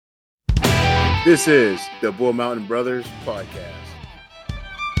This is the Bull Mountain Brothers podcast.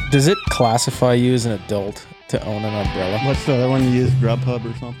 Does it classify you as an adult to own an umbrella? What's the other one you use? Grubhub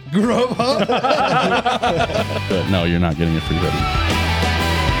or something? Grubhub? No, you're not getting a free hoodie.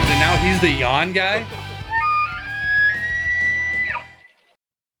 And now he's the yawn guy?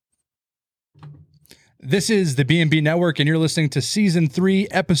 This is the B&B Network, and you're listening to Season 3,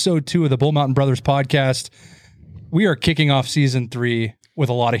 Episode 2 of the Bull Mountain Brothers podcast. We are kicking off Season 3 with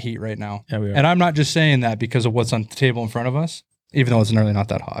a lot of heat right now. Yeah, we are. And I'm not just saying that because of what's on the table in front of us, even though it's really not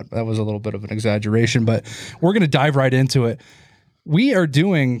that hot. That was a little bit of an exaggeration, but we're going to dive right into it. We are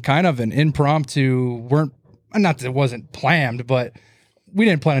doing kind of an impromptu, not that it wasn't planned, but we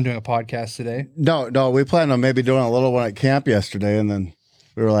didn't plan on doing a podcast today. No, we planned on maybe doing a little one at camp yesterday, and then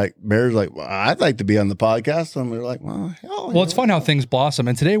we were like, Bear's like, well, I'd like to be on the podcast. And we were like, well, hell. Well, it's fun how things blossom.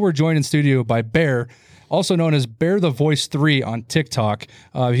 And today we're joined in studio by Bear, also known as Bearthevoice 3 on TikTok.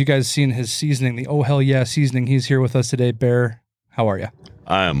 Have you guys seen his seasoning, the Oh Hell Yeah seasoning? He's here with us today. Bear, how are you?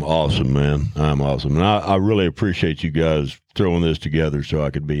 I am awesome, man. I'm awesome. And I really appreciate you guys throwing this together so I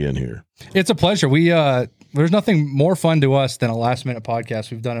could be in here. It's a pleasure. There's nothing more fun to us than a last-minute podcast.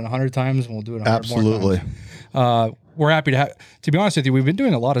 We've done it 100 times, and we'll do it 100 Absolutely. more times. We're happy to be honest with you, we've been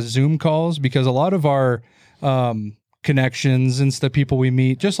doing a lot of Zoom calls because a lot of our connections and the people we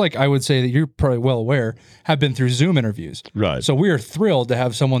meet, just like I would say that you're probably well aware, have been through Zoom interviews. Right. So we are thrilled to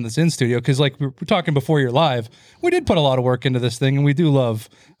have someone that's in studio because like we were talking before you're live, we did put a lot of work into this thing, and we do love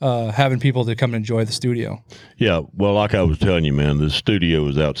having people to come and enjoy the studio. Yeah. Well, like I was telling you, man, the studio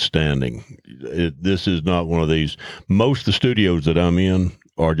is outstanding. This is not one of these. Most of the studios that I'm in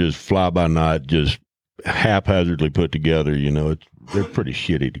are just fly-by-night, just haphazardly put together. You know, they're pretty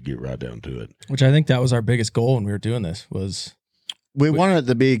shitty to get right down to it. Which I think that was our biggest goal when we were doing this was... We wanted it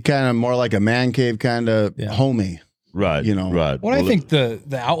to be kind of more like a man cave, kind of homey. Right. You know. Right. Well, I think the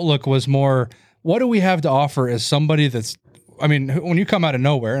outlook was more, what do we have to offer as somebody that's, I mean, when you come out of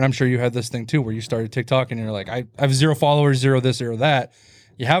nowhere, and I'm sure you had this thing too, where you started TikTok and you're like, I have 0 followers, 0 this, 0 that.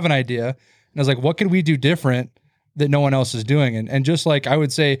 You have an idea. And I was like, what could we do different that no one else is doing? And just like I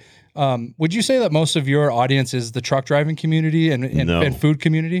would say, would you say that most of your audience is the truck driving community and food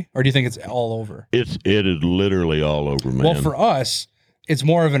community, or do you think it's all over? It is literally all over, man. Well, for us, it's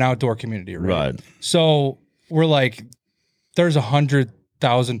more of an outdoor community, right? So we're like, there's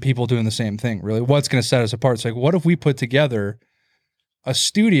 100,000 people doing the same thing. Really, what's going to set us apart? It's like, what if we put together a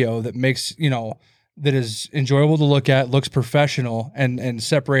studio that makes, that is enjoyable to look at, looks professional, and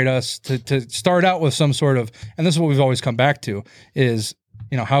separate us to start out with some sort of, and this is what we've always come back to is,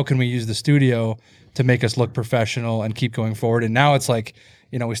 how can we use the studio to make us look professional and keep going forward? And now it's like,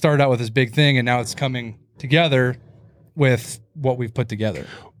 we started out with this big thing, and now it's coming together with what we've put together.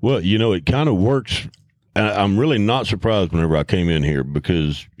 Well, it kind of works. I'm really not surprised whenever I came in here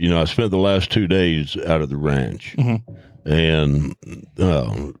because, I spent the last 2 days out of the ranch. Mm-hmm. And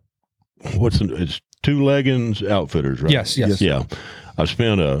it's Two Leggings Outfitters, right? Yes. Yeah. I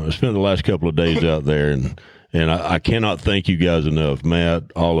spent the last couple of days out there, and I cannot thank you guys enough,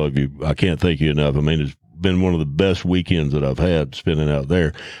 Matt, all of you. I can't thank you enough. I mean, it's been one of the best weekends that I've had spending out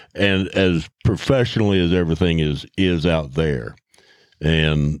there, and as professionally as everything is out there,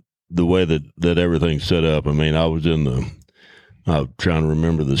 and the way that everything's set up. I mean, I was I'm trying to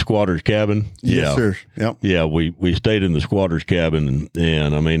remember the squatter's cabin. Yes, sir. Yep. Yeah, we stayed in the squatter's cabin,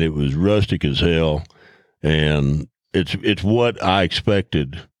 and I mean, it was rustic as hell, and it's what I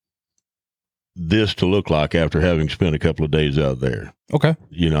expected this to look like after having spent a couple of days out there. Okay.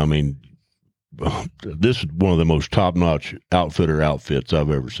 I mean, this is one of the most top-notch outfits I've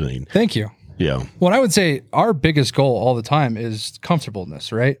ever seen. Thank you. Yeah. Well, I would say our biggest goal all the time is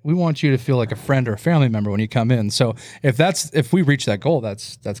comfortableness, right? We want you to feel like a friend or a family member when you come in. So if we reach that goal,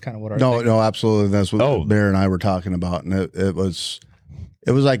 that's kind of what our No, absolutely. That's what Bear and I were talking about, and it was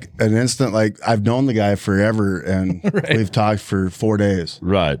like an instant. Like, I've known the guy forever, and Right. We've talked for 4 days.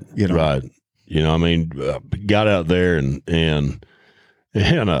 Right. Right. I mean, got out there and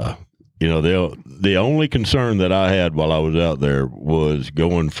the only concern that I had while I was out there was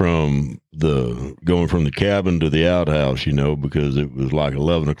going from the cabin to the outhouse, because it was like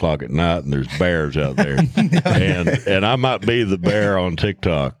 11 o'clock at night and there's bears out there. and I might be the bear on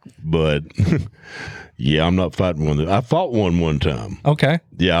TikTok, but yeah, I'm not fighting one. I fought one time. Okay.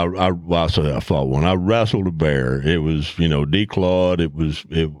 Yeah. I say I fought one. I wrestled a bear. It was, declawed. It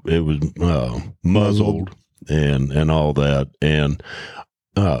was muzzled and all that. And,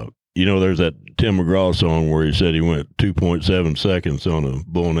 there's that Tim McGraw song where he said he went 2.7 seconds on a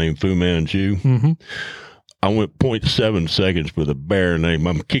bull named Fu Manchu. Mm-hmm. I went 0.7 seconds with a bear named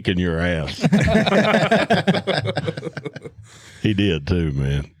I'm Kicking Your Ass. He did too,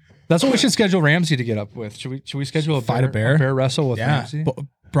 man. That's what we should schedule Ramsey to get up with. Should we schedule a Fight a bear? A bear wrestle with Ramsey?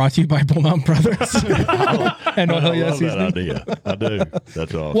 Brought to you by Bull Mountain Brothers. And I love that idea. I do.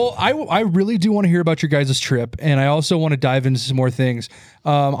 That's awesome. Well, I really do want to hear about your guys' trip, and I also want to dive into some more things.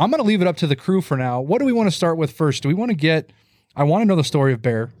 I'm going to leave it up to the crew for now. What do we want to start with first? Do we want to get... I want to know the story of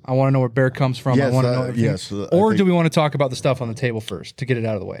Bear. I want to know where Bear comes from. Yes, I want to know everything. yes. Or do we want to talk about the stuff on the table first to get it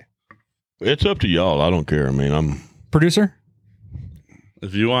out of the way? It's up to y'all. I don't care. I mean, I'm... Producer?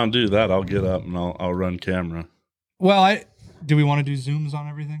 If you want to do that, I'll get up and I'll run camera. Well, do we want to do Zooms on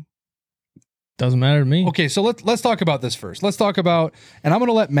everything? Doesn't matter to me. Okay, so let's talk about this first. Let's talk about, and I'm going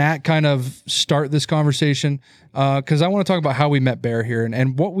to let Matt kind of start this conversation because I want to talk about how we met Bear here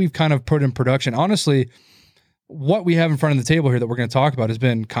and what we've kind of put in production. Honestly, what we have in front of the table here that we're going to talk about has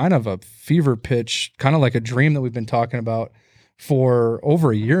been kind of a fever pitch, kind of like a dream that we've been talking about for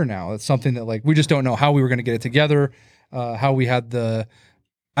over a year now. It's something that like we just don't know how we were going to get it together, how we had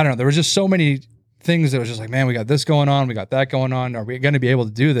I don't know, there was just so many things that was just like, man, we got this going on, we got that going on. Are we going to be able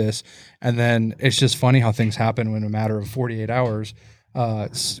to do this? And then it's just funny how things happen in a matter of 48 hours.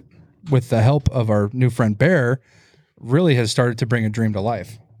 With the help of our new friend Bear, really has started to bring a dream to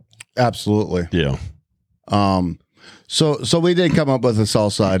life. Absolutely. Yeah. So we did come up with a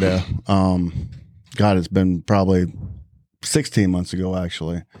salsa idea. God, it's been probably 16 months ago,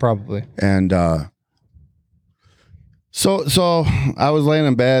 actually. Probably. And so I was laying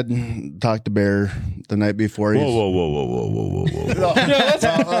in bed, talked to Bear the night before. Whoa.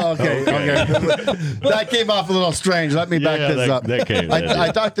 Okay. That came off a little strange. Let me back this up.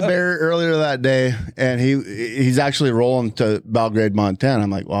 I talked to Bear earlier that day, and he's actually rolling to Belgrade, Montana. I'm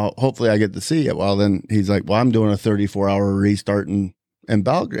like, well, hopefully I get to see it. Well, then he's like, well, I'm doing a 34-hour restart in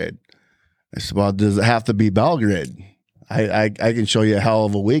Belgrade. I said, well, does it have to be Belgrade? I can show you a hell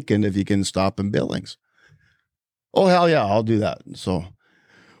of a weekend if you can stop in Billings. Oh, hell yeah, I'll do that. So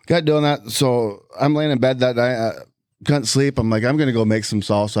got doing that. So I'm laying in bed that night. I couldn't sleep. I'm like, I'm going to go make some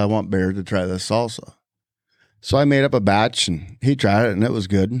salsa. I want Bear to try this salsa. So I made up a batch and he tried it and it was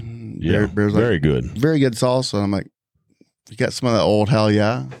good. Yeah, Bear's like, very good. Very good salsa. And I'm like, you got some of that old hell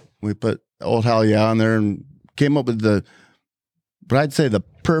yeah? We put old hell yeah on there and came up with but I'd say the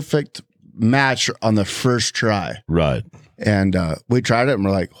perfect match on the first try. Right. And we tried it and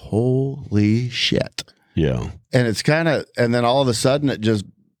we're like, holy shit. Yeah. And it's kind of, and then all of a sudden it just,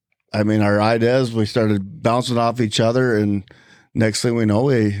 our ideas, we started bouncing off each other. And next thing we know,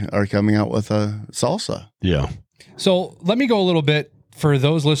 we are coming out with a salsa. Yeah. So let me go a little bit for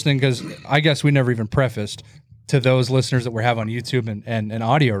those listening, because I guess we never even prefaced to those listeners that we have on YouTube and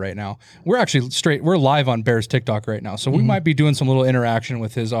audio right now. We're actually we're live on Bear's TikTok right now. So we might be doing some little interaction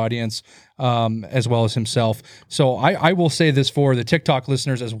with his audience as well as himself. So I will say this for the TikTok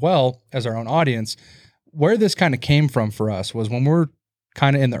listeners as well as our own audience. Where this kind of came from for us was when we're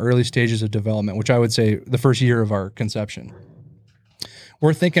kind of in the early stages of development, which I would say the first year of our conception.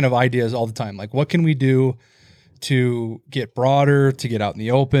 We're thinking of ideas all the time. Like, what can we do to get broader, to get out in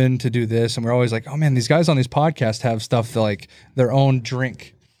the open, to do this? And we're always like, oh man, these guys on these podcasts have stuff that, like their own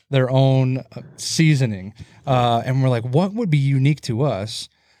drink, their own seasoning. And we're like, what would be unique to us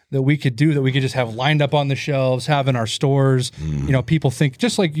that we could do, that we could just have lined up on the shelves, have in our stores? You know, people think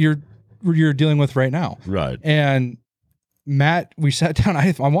just like you're dealing with right now. Right. And Matt, we sat down.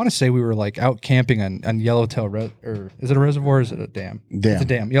 I want to say we were like out camping on Yellowtail, or is it a reservoir? Or is it a dam? Dam. It's a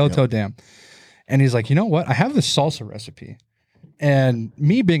dam, Yellowtail Dam. And he's like, you know what? I have this salsa recipe. And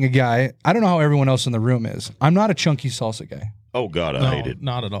me being a guy, I don't know how everyone else in the room is. I'm not a chunky salsa guy. Oh God, I hate it.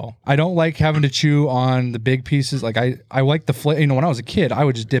 Not at all. I don't like having to chew on the big pieces. Like I like the flavor. You know, when I was a kid, I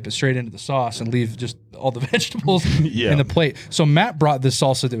would just dip it straight into the sauce and leave just all the vegetables in the plate. So Matt brought this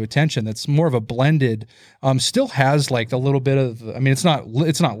salsa to attention. That's more of a blended. Still has like a little bit of. I mean, it's not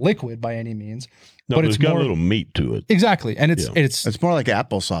liquid by any means. No, but it's got a little meat to it. Exactly, and it's more like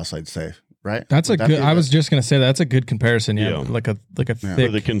applesauce, I'd say. Right. That's a good. I was just gonna say that's a good comparison. Yeah, like a thick. For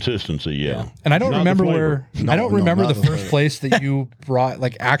the consistency. Yeah. And I don't remember I don't remember the first place that you brought,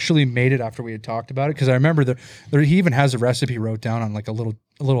 like actually made it after we had talked about it, because I remember he even has a recipe wrote down on like a little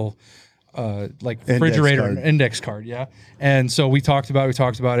like refrigerator index card. Yeah. And so we talked about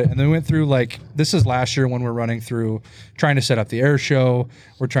it, and then we went through, like, this is last year when we're running through trying to set up the air show.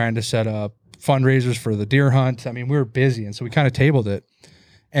 We're trying to set up fundraisers for the deer hunt. I mean, we were busy, and so we kind of tabled it.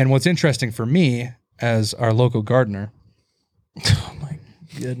 And what's interesting for me as our local gardener, oh my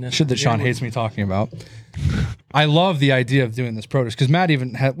goodness, shit that Sean hates me talking about, I love the idea of doing this produce, because Matt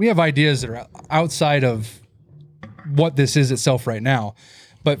we have ideas that are outside of what this is itself right now.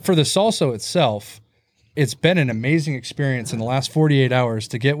 But for the salsa itself, it's been an amazing experience in the last 48 hours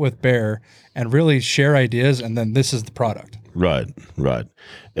to get with Bear and really share ideas, and then this is the product. Right.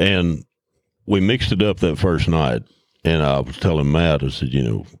 And we mixed it up that first night, and I was telling Matt, I said,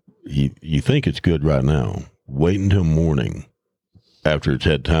 you think it's good right now. Wait until morning after it's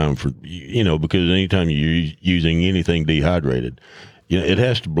had time for, because anytime you're using anything dehydrated, it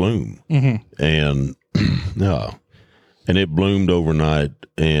has to bloom. Mm-hmm. And and it bloomed overnight,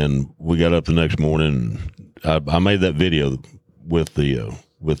 and we got up the next morning. I made that video with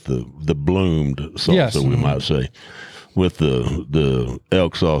the bloomed salsa, we might say, with the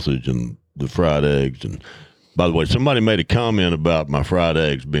elk sausage and the fried eggs. And by the way, somebody made a comment about my fried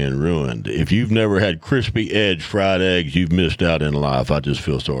eggs being ruined. If you've never had crispy edge fried eggs, you've missed out in life. I just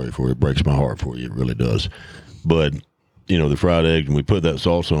feel sorry for you. It breaks my heart for you. It really does. But the fried eggs, and we put that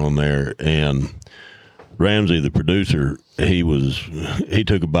salsa on there, and Ramsey, the producer, he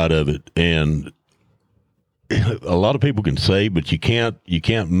took a bite of it, and a lot of people can say, but you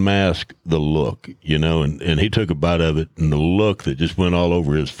can't mask the look, and he took a bite of it, and the look that just went all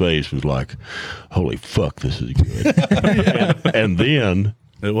over his face was like, holy fuck, this is good. and then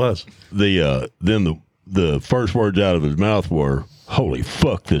it was the first words out of his mouth were, holy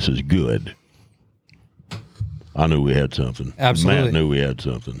fuck, this is good. I knew we had something. Absolutely. Matt knew we had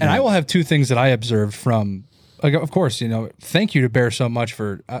something. And I will have two things that I observed from, of course, thank you to Bear so much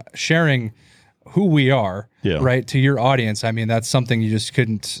for sharing who we are, right, to your audience. I mean, that's something you just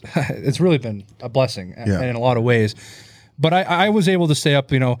couldn't, it's really been a blessing in a lot of ways. But I was able to stay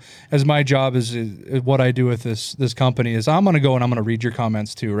up, as my job is what I do with this company is I'm going to go and I'm going to read your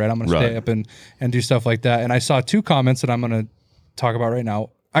comments too, right? I'm going to stay up and do stuff like that. And I saw two comments that I'm going to talk about right now.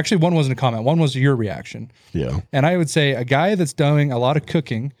 Actually, one wasn't a comment. One was your reaction. Yeah. And I would say a guy that's doing a lot of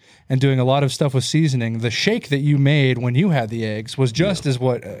cooking and doing a lot of stuff with seasoning, the shake that you made when you had the eggs was just as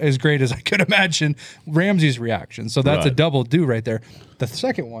great as I could imagine Ramsey's reaction. So that's a double do right there. The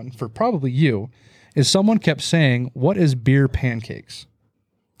second one, for probably you, is someone kept saying, what is beer pancakes?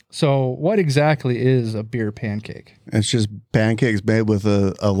 So what exactly is a beer pancake? It's just pancakes made with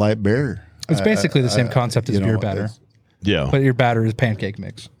a light beer. It's basically the same concept as beer batter. Yeah. But your batter is pancake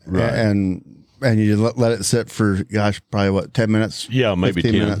mix. Right. And you let it sit for, probably 10 minutes? Yeah, maybe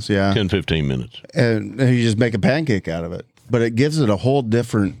 10 minutes. Yeah. 10, 15 minutes. And you just make a pancake out of it. But it gives it a whole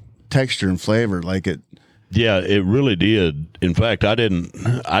different texture and flavor. Yeah, it really did. In fact, I didn't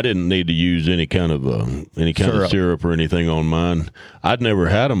need to use any kind of syrup or anything on mine. I'd never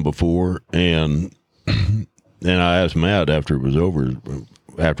had them before, and I asked Matt after it was over.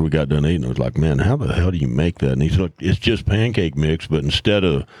 After we got done eating, I was like, man, how the hell do you make that? And he's like, it's just pancake mix, but instead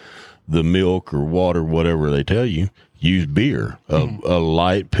of the milk or water, whatever they tell you, use beer, a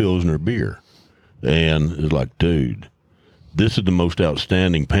light Pilsner beer. And it's like, dude, this is the most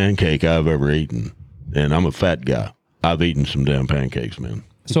outstanding pancake I've ever eaten. And I'm a fat guy. I've eaten some damn pancakes, man.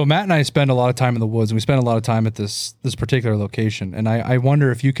 So Matt and I spend a lot of time in the woods, and we spend a lot of time at this particular location. And I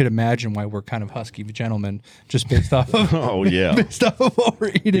wonder if you could imagine why we're kind of husky gentlemen, just based off of based off of what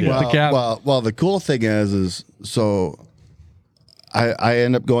we're eating at the cabin. Well, the cool thing is so I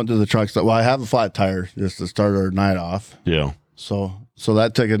end up going to the truck stop. Well, I have a flat tire just to start our night off. Yeah. So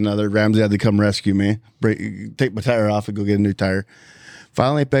that took another. Ramsey had to come rescue me, take my tire off, and go get a new tire.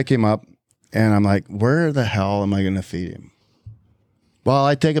 Finally, pick him up, and I'm like, where the hell am I going to feed him? Well,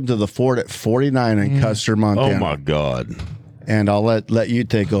 I take him to the fort at 49 in Custer, Montana. Oh my God! And I'll let you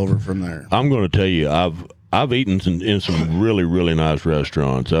take over from there. I'm going to tell you, I've eaten in some really, really nice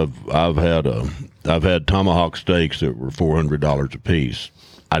restaurants. I've had tomahawk steaks that were $400 a piece.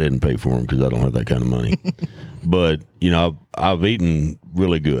 I didn't pay for them because I don't have that kind of money. But I've eaten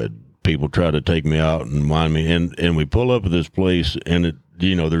really good. People try to take me out and wine me, and we pull up at this place, and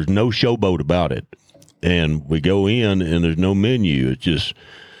there's no showboat about it. And we go in, and there's no menu. It's just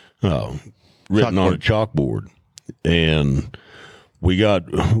written on a chalkboard. And we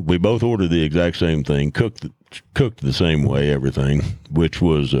both ordered the exact same thing, cooked the same way, everything, which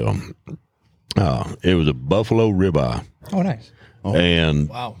was it was a buffalo ribeye. Oh, nice. Oh,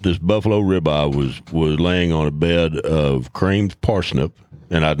 and this buffalo ribeye was laying on a bed of creamed parsnip,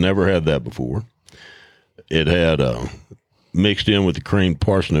 and I'd never had that before. It had mixed in with the creamed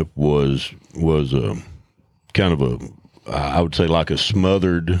parsnip was kind of I would say like a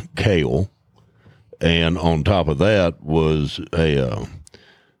smothered kale, and on top of that was a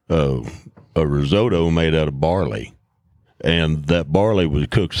risotto made out of barley, and that barley was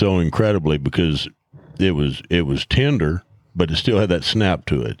cooked so incredibly because it was tender, but it still had that snap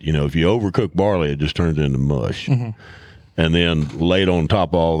to it. If you overcook barley, it just turns into mush. Mm-hmm. And then laid on top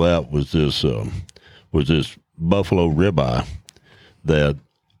of all that was this buffalo ribeye that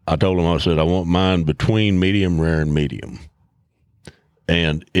I told him, I said, I want mine between medium rare and medium.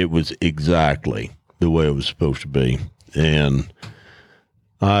 And it was exactly the way it was supposed to be. and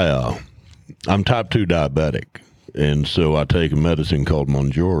I'm type 2 diabetic, and so I take a medicine called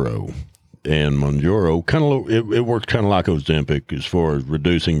Mounjaro, and Mounjaro it works kind of like Ozempic as far as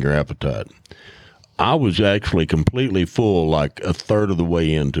reducing your appetite. I was actually completely full, like a third of the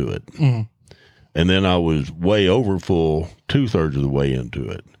way into it, and then I was way over full 2/3 of the way into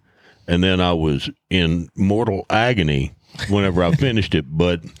it, and then I was in mortal agony whenever I finished it.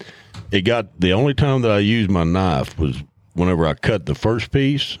 But the only time that I used my knife was whenever I cut the first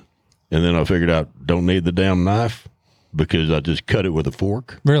piece, and then I figured out don't need the damn knife because I just cut it with a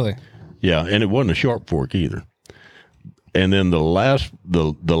fork. Really? Yeah, and it wasn't a sharp fork either. And then the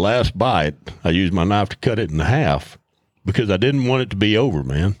last bite, I used my knife to cut it in half because I didn't want it to be over,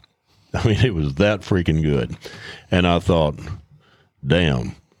 man. I mean, it was that freaking good. And I thought,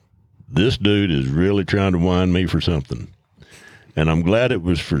 damn, this dude is really trying to wind me for something. And I'm glad it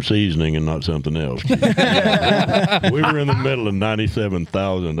was for seasoning and not something else. We were in the middle of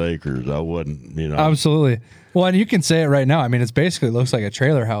 97,000 acres. I wasn't, Absolutely. Well, and you can say it right now. I mean, it basically looks like a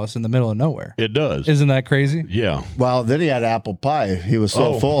trailer house in the middle of nowhere. It does. Isn't that crazy? Yeah. Well, then he had apple pie. He was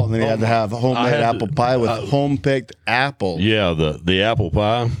so full, and then he had to have homemade apple pie with home-picked apples. Yeah, the apple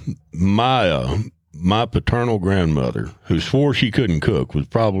pie. My paternal grandmother, who swore she couldn't cook, was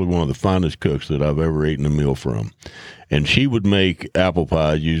probably one of the finest cooks that I've ever eaten a meal from. And she would make apple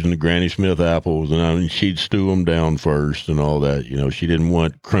pie using the Granny Smith apples, and she'd stew them down first and all that. She didn't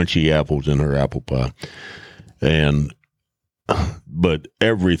want crunchy apples in her apple pie. But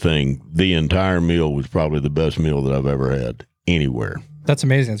everything, the entire meal was probably the best meal that I've ever had anywhere. That's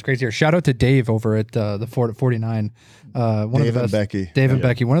amazing. That's great to hear. Shout out to Dave over at the Fort at 49. Dave and Becky. Dave and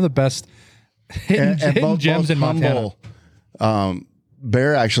Becky, one of the best hidden gems in Montana.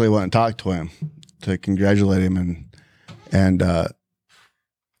 Bear actually went and talked to him to congratulate him, and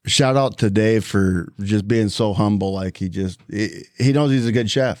shout out to Dave for just being so humble. Like he knows he's a good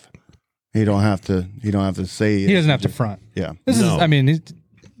chef. He don't have to say. He doesn't have to front. Yeah.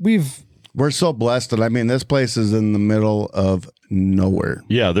 We're so blessed, and this place is in the middle of nowhere.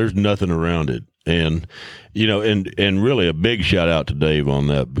 Yeah, there's nothing around it. And and really a big shout out to Dave on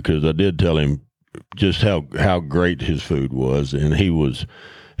that, because I did tell him just how great his food was, and he was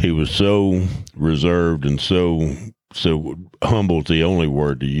so reserved and so humble is the only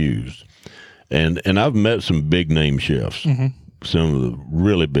word to use. And I've met some big name chefs, some of the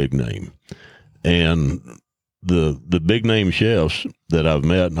really big name, and the big name chefs that I've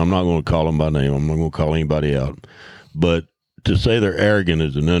met, and I'm not going to call them by name, I'm not going to call anybody out, but to say they're arrogant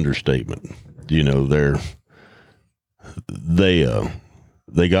is an understatement. They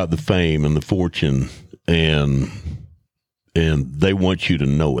got the fame and the fortune, and they want you to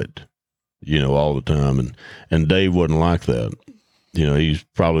know it, all the time. And Dave wasn't like that. He's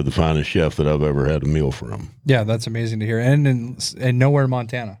probably the finest chef that I've ever had a meal from. Yeah, that's amazing to hear. And nowhere in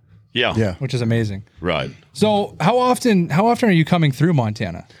Montana. Yeah. Which is amazing. Right. So how often are you coming through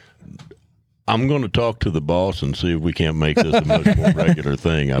Montana? I'm going to talk to the boss and see if we can't make this a much more regular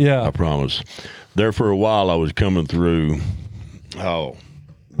thing. I promise. There for a while, I was coming through,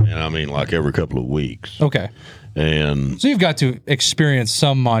 like every couple of weeks. Okay. And so you've got to experience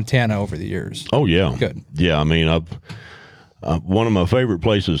some Montana over the years. Oh, yeah. Good. Yeah, one of my favorite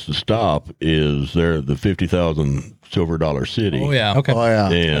places to stop is there, the 50,000 Silver Dollar City. Oh, yeah. Okay. Oh, yeah.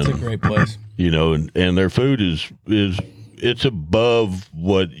 That's a great place. And their food is it's above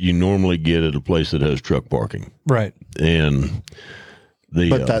what you normally get at a place that has truck parking. Right. And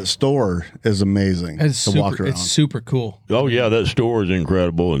but that store is amazing to walk around. It's super cool. Oh yeah, that store is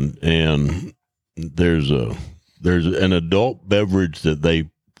incredible, and there's an adult beverage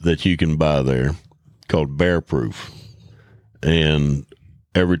that you can buy there called Bear Proof, and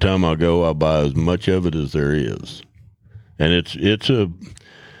every time I go, I buy as much of it as there is, and it's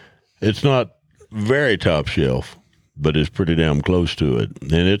not very top shelf, but it's pretty damn close to it,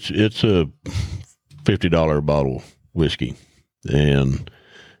 and it's a $50 bottle whiskey, and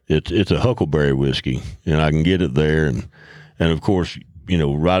it's a Huckleberry whiskey, and I can get it there, and of course,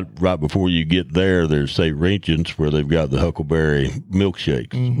 right before you get there, there's St. Regent's where they've got the Huckleberry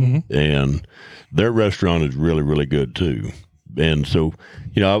milkshakes, and their restaurant is really, really good too, and so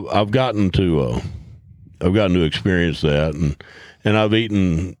I've gotten to experience that, and I've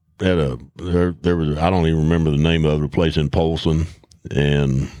eaten at there was, I don't even remember the name of it, a place in Polson,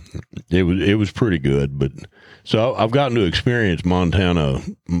 and it was pretty good. But so I've gotten to experience Montana,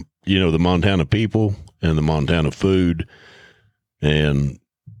 the Montana people and the Montana food,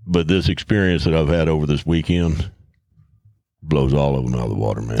 but this experience that I've had over this weekend blows all of them out of the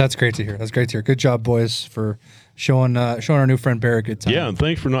water, man. That's great to hear. Good job, boys, for showing our new friend Bear a good time. Yeah, and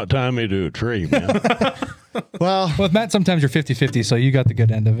thanks for not tying me to a tree, man. Well, with Matt, sometimes you're 50-50, so you got the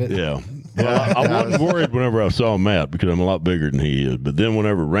good end of it. Yeah. Well, I wasn't worried whenever I saw Matt because I'm a lot bigger than he is. But then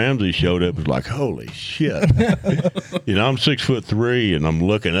whenever Ramsey showed up, it was like, holy shit. I'm 6'3", and I'm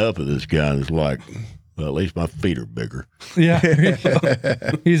looking up at this guy, and it's like, well, at least my feet are bigger. Yeah.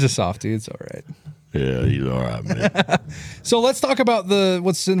 He's a softie. It's all right. Yeah, he's all right, man. So let's talk about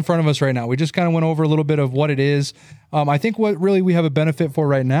what's in front of us right now. We just kind of went over a little bit of what it is. I think what really we have a benefit for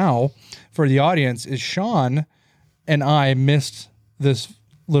right now for the audience is Sean and I missed this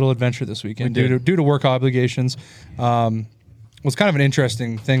little adventure this weekend due to work obligations. What's kind of an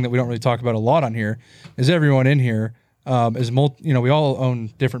interesting thing that we don't really talk about a lot on here is everyone in here is we all own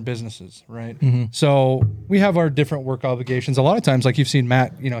different businesses, right? Mm-hmm. So we have our different work obligations. A lot of times, like you've seen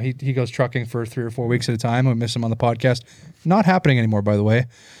Matt, he goes trucking for 3 or 4 weeks at a time. We miss him on the podcast. Not happening anymore, by the way,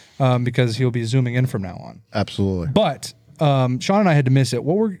 because he'll be zooming in from now on. Absolutely. But Sean and I had to miss it.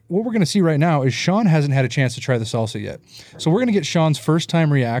 What we're going to see right now is Sean hasn't had a chance to try the salsa yet. So we're going to get Sean's first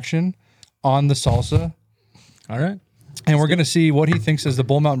time reaction on the salsa. All right. And we're going to see what he thinks is the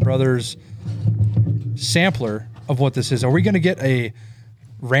Bull Mountain Brothers sampler of what this is. Are we going to get a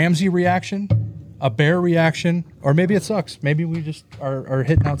Ramsey reaction, a Bear reaction, or maybe it sucks? Maybe we just are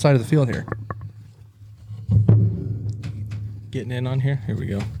hitting outside of the field here. Getting in on here. Here we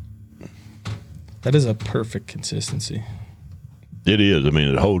go. That is a perfect consistency. It is. I mean,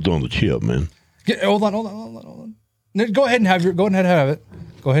 it holds on the chip, man. Hold on. No, go ahead and have it. Go ahead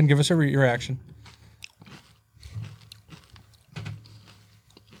and give us a reaction.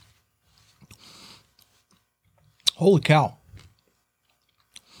 Holy cow.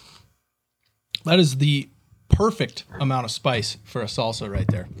 That is the perfect amount of spice for a salsa right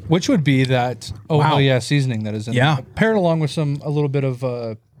there. Which would be that hell yeah seasoning that is in there. Paired along with a little bit of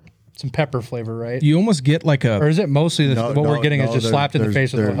some pepper flavor, right? You almost get like or is it mostly we're getting is just slapped in the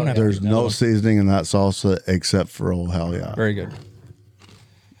face with there's no seasoning in that salsa except for old hell yeah. Very good.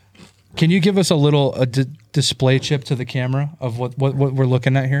 Can you give us a little display chip to the camera of what we're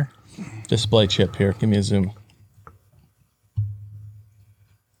looking at here? Display chip here. Give me a zoom.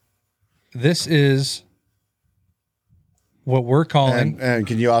 This is what we're calling. And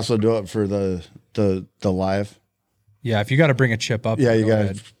can you also do it for the live? Yeah, if you got to bring a chip up. Yeah, you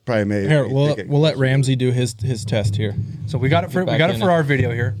got to probably make. Here, we'll let Ramsey do his test here. So we got it for our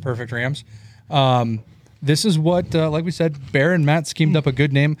video here. Perfect, Rams. This is what, like we said, Bear and Matt schemed up a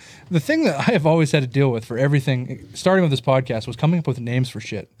good name. The thing that I have always had to deal with for everything, starting with this podcast, was coming up with names for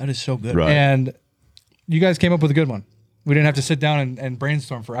shit. That is so good. Right. And you guys came up with a good one. We didn't have to sit down and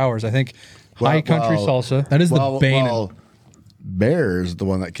brainstorm for hours. I think High Country Salsa. That is the bane. Bear is the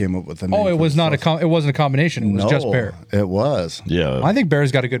one that came up with the name. Oh, it was not it wasn't a combination. It was just Bear. It was. Yeah. I think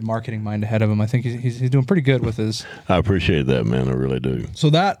Bear's got a good marketing mind ahead of him. I think he's doing pretty good with his. I appreciate that, man. I really do. So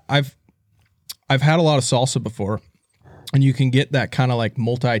that I've had a lot of salsa before, and you can get that kind of like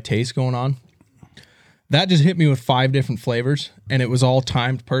multi-taste going on. That just hit me with 5 different flavors, and it was all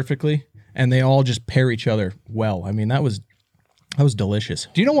timed perfectly, and they all just pair each other well. I mean, that was delicious.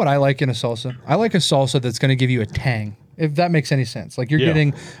 Do you know what I like in a salsa? I like a salsa that's going to give you a tang, if that makes any sense. Like you're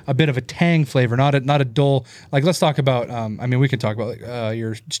getting a bit of a tang flavor, not a dull. Like let's talk about. We can talk about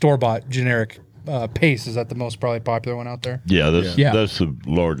your store-bought generic paste. Is that the most probably popular one out there? Yeah, that's the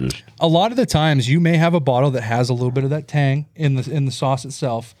largest. A lot of the times you may have a bottle that has a little bit of that tang in the sauce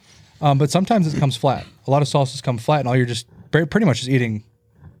itself, but sometimes it comes flat. A lot of sauces come flat, and all you're just pretty much just eating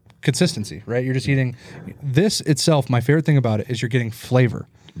consistency, right? You're just eating this itself. My favorite thing about it is you're getting flavor,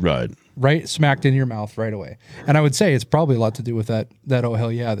 right smacked in your mouth right away. And I would say it's probably a lot to do with that oh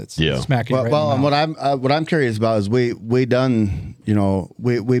hell yeah that's smacking right in the mouth. And what I'm curious about is we made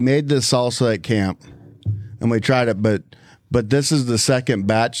this salsa at camp and we tried it, but this is the second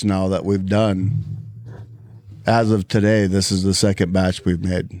batch now that we've done. As of today, this is the second batch we've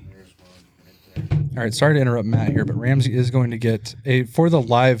made. All right, sorry to interrupt Matt here, but Ramsey is going to get for the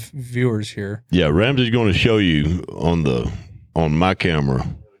live viewers here. Yeah, Ramsey's going to show you on my camera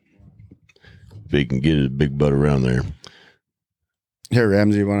if he can get his big butt around there. Here,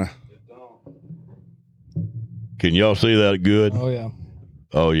 Ramsey, you want to? Can y'all see that good? Oh yeah.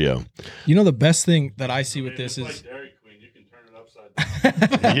 Oh yeah. You know the best thing that I see with this is like Dairy Queen. You can turn it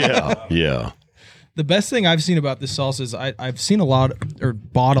upside down. Yeah. the best thing I've seen about this salsa is I've seen a lot or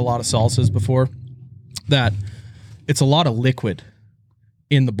bought a lot of salsas before that it's a lot of liquid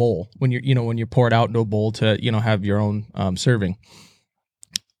in the bowl when when you pour it out into a bowl to have your own serving.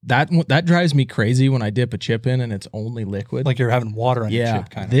 That drives me crazy when I dip a chip in and it's only liquid. Like you're having water on your chip,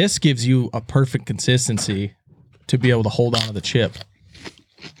 kind of. This gives you a perfect consistency to be able to hold on to the chip.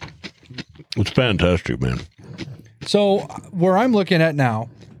 It's fantastic, man. So where I'm looking at now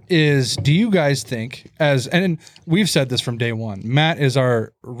is, do you guys think, and we've said this from day one, Matt is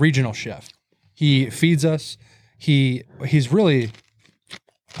our regional chef. He feeds us. He's really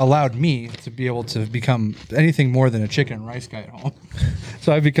allowed me to be able to become anything more than a chicken and rice guy at home.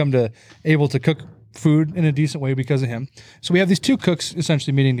 So I've become able to cook food in a decent way because of him. So we have these two cooks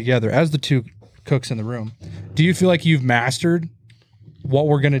essentially meeting together as the two cooks in the room. Do you feel like you've mastered what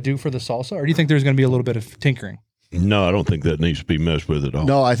we're going to do for the salsa, or do you think there's going to be a little bit of tinkering? No, I don't think that needs to be messed with at all.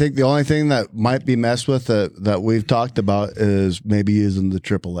 No, I think the only thing that might be messed with that we've talked about is maybe using the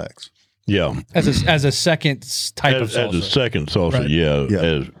triple X. Yeah, as a second type of salsa. As a second salsa, Right. yeah.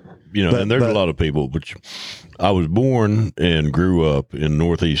 As you know, and there's a lot of people. Which I was born and grew up in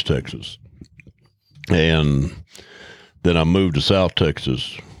Northeast Texas, and then I moved to South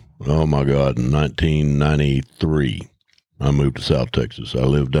Texas. Oh my God! In 1993, I moved to South Texas. I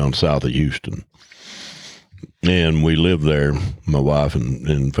lived down south of Houston. And we lived there, my wife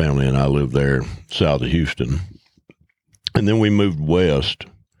and family and I lived there south of Houston. And then we moved west,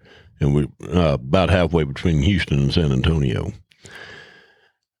 and we about halfway between Houston and San Antonio.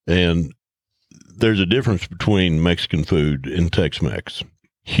 And there's a difference between Mexican food and Tex-Mex.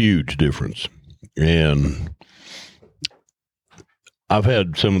 Huge difference. And I've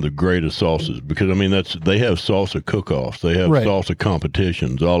had some of the greatest salsas because, I mean, they have salsa cook-offs. They have salsa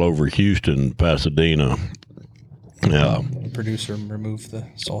competitions all over Houston, Pasadena. Producer, remove the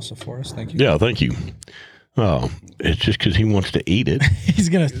salsa for us. Thank you. Yeah, thank you. It's just because he wants to eat it. He's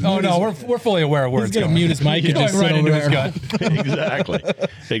gonna. Oh no, we're fully aware of where He's it's gonna going. mute his mic and just right sit into over his there.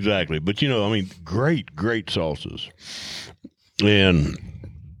 gut. Exactly. But I mean, great salsas, and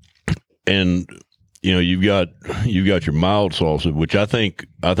you've got your mild salsa, which I think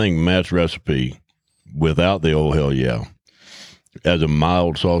Matt's recipe without the oh hell yeah as a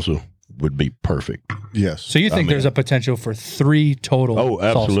mild salsa would be perfect. Yes. So you think there's a potential for 3 total? Oh,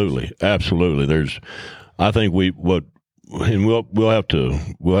 absolutely, salsas. Absolutely. I think we'll have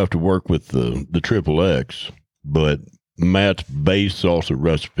to work with the triple X, but Matt's base salsa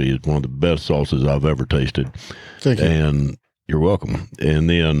recipe is one of the best salsas I've ever tasted. Thank you. And you're welcome. And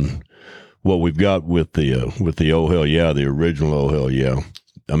then what we've got with the oh hell yeah, the original oh hell yeah,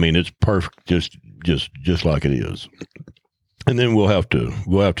 I mean, it's perfect, just like it is. And then we'll have to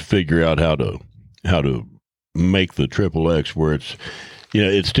figure out how to make the triple X where it's,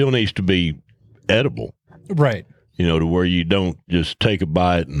 it still needs to be edible, right? To where you don't just take a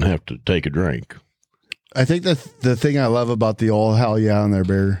bite and have to take a drink. I think the thing I love about the oh hell yeah on there,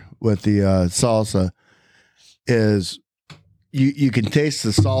 Bear, with the salsa is you can taste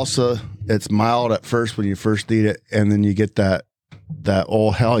the salsa. It's mild at first when you first eat it, and then you get that oh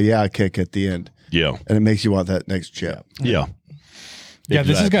hell yeah kick at the end. Yeah. And it makes you want that next chip. Yeah. Yeah,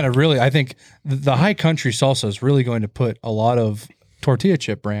 Exactly. this is going to really, I think the high country salsa is really going to put a lot of tortilla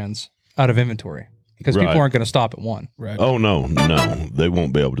chip brands out of inventory because people aren't going to stop at one. Right. Oh, no, they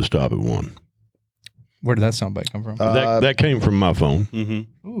won't be able to stop at one. Where did that soundbite come from? That came from my phone.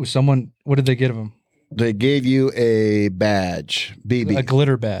 Mm-hmm. Ooh, what did they get of them? They gave you a badge, BB. A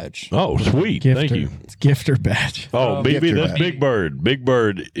glitter badge. Oh, sweet. Gifter. Thank you. It's gifter badge. Oh, BB, Gifter that's badge. Big Bird. Big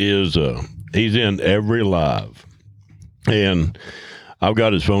Bird is, he's in every live. And I've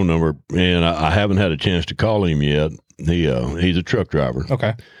got his phone number, and I haven't had a chance to call him yet. He's a truck driver.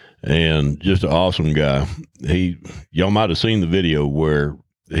 Okay. And just an awesome guy. Y'all might have seen the video where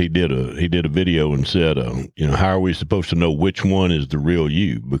he did a video and said, how are we supposed to know which one is the real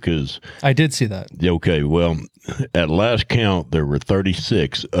you? Because I did see that. okay, well, at last count, there were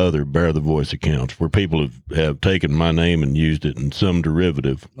 36 other Bearthevoice accounts where people have taken my name and used it in some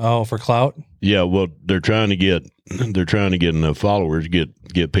derivative. Oh, for clout? Yeah, well, they're trying to get enough followers,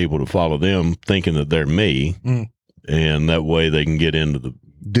 get people to follow them, thinking that they're me, and that way they can get into the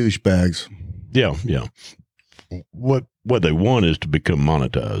douchebags. Yeah. What they want is to become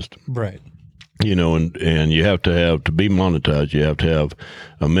monetized. Right. And you have to be monetized, you have to have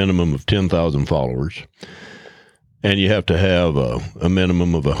a minimum of 10,000 followers, and you have to have a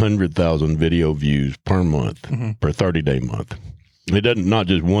minimum of 100,000 video views per month, per 30-day month. It doesn't, not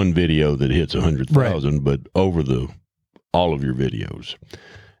just one video that hits 100,000, but over all of your videos.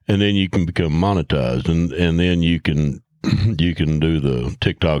 And then you can become monetized, and then you can do the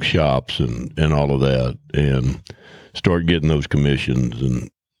TikTok shops and all of that, and start getting those commissions and,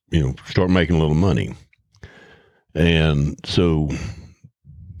 start making a little money. And so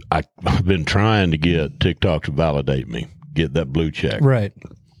I've been trying to get TikTok to validate me, get that blue check. Right.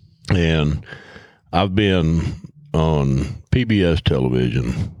 And I've been on PBS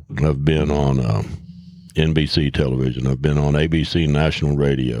television. I've been on NBC television. I've been on ABC National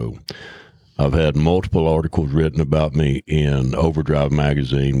Radio. I've had multiple articles written about me in Overdrive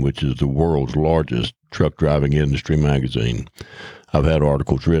magazine, which is the world's largest truck driving industry magazine. I've had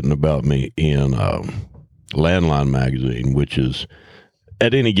articles written about me in Landline magazine, which is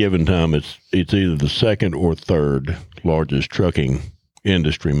at any given time, it's either the second or third largest trucking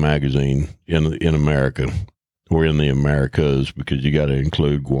industry magazine in America, or in the Americas, because you got to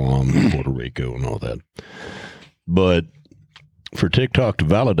include Guam and Puerto Rico and all that. But for TikTok to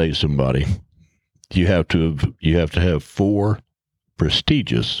validate somebody, you have to have 4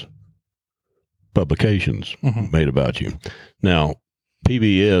 prestigious publications made about you. Now,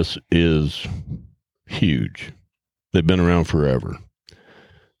 PBS is huge. They've been around forever.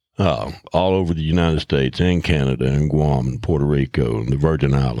 All over the United States and Canada and Guam and Puerto Rico and the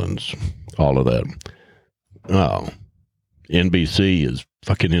Virgin Islands, all of that. NBC is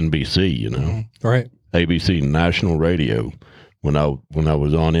fucking NBC, you know. Right. ABC National Radio. When I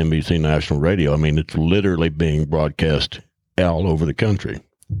was on NBC National Radio, I mean, it's literally being broadcast all over the country.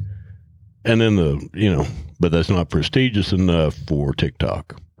 And then but that's not prestigious enough for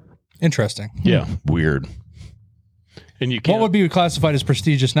TikTok. Interesting. Yeah, weird. And you can't, what would be classified as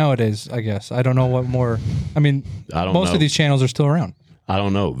prestigious nowadays, I guess? I don't know what more. I mean, most of these channels are still around. I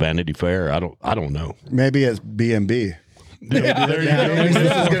don't know. Vanity Fair. I don't know. Maybe it's B&B. Yeah, there you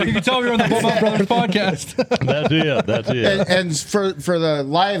go. You can tell we're on the Beaumont Brothers podcast. That's it. And for the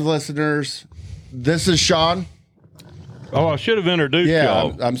live listeners, this is Sean. Oh, I should have introduced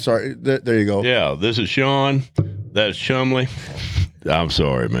y'all. I'm sorry. There you go. Yeah, this is Sean. That's Chumley. I'm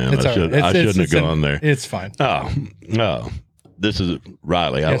sorry, man. I shouldn't have gone there. It's fine. Oh. This is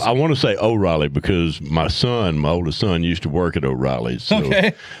Riley. Yes. I want to say O'Reilly because my oldest son, used to work at O'Reilly's. So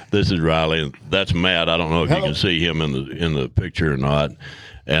okay. This is Riley, and that's Matt. I don't know if you can see him in the picture or not.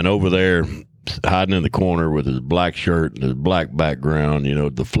 And over there, hiding in the corner with his black shirt and his black background,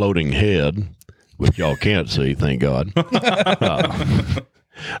 the floating head, which y'all can't see, thank God.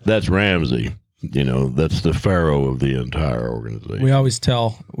 That's Ramsey. That's the pharaoh of the entire organization. We always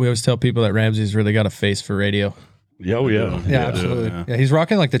tell people that Ramsey's really got a face for radio. Oh, yeah. Yeah, absolutely. Yeah, he's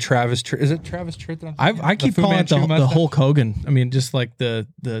rocking like the Travis. Is it Travis Tritt? I keep calling it the Hulk Hogan. I mean, just like the.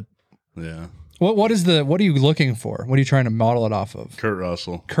 Yeah. What are you looking for? What are you trying to model it off of? Kurt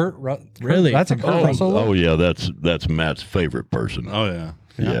Russell. Really? That's a Kurt Russell look? Oh, yeah. That's Matt's favorite person. Oh, yeah.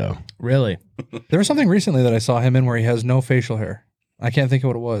 Yeah. Really? There was something recently that I saw him in where he has no facial hair. I can't think of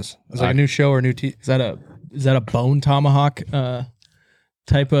what it was. It's like a new show or new Is that a bone tomahawk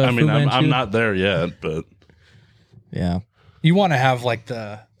type of? I mean, Fu Manchu? I'm not there yet, but yeah, you want to have like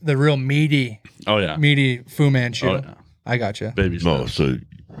the real meaty. Oh yeah, meaty Fu Manchu. Oh yeah, I got you. Baby steps. No, so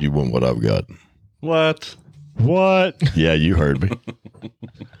you want what I've got? What? Yeah, you heard me.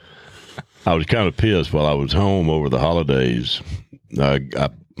 I was kind of pissed while I was home over the holidays. My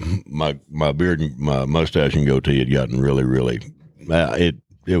beard, and my mustache and goatee had gotten really, really.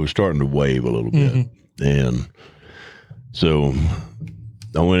 It was starting to wave a little bit, and so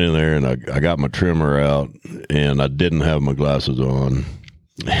I went in there and I got my trimmer out, and I didn't have my glasses on,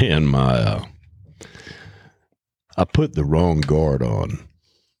 and I put the wrong guard on.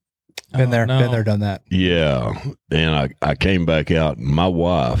 Been there, done that. Yeah, and I came back out, and my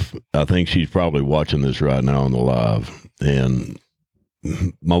wife, I think she's probably watching this right now on the live, and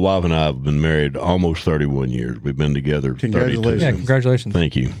my wife and I have been married almost 31 years. We've been together 32. Yeah, congratulations.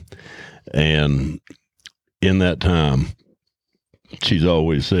 Thank you. And in that time, she's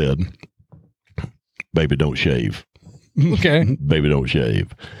always said, baby, don't shave. Okay. Baby, don't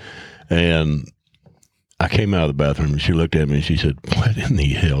shave. And I came out of the bathroom and she looked at me and she said, what in the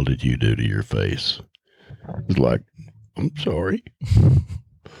hell did you do to your face? I was like, I'm sorry.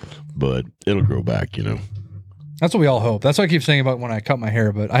 But it'll grow back, That's what we all hope. That's what I keep saying about when I cut my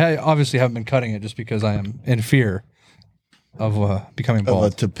hair, but I obviously haven't been cutting it just because I am in fear of becoming bald.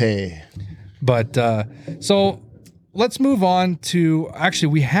 Of a toupee. But so let's move on to, actually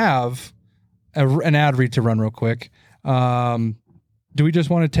we have an ad read to run real quick. Do we just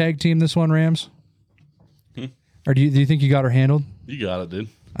want to tag team this one, Rams? Or do you think you got her handled? You got it, dude.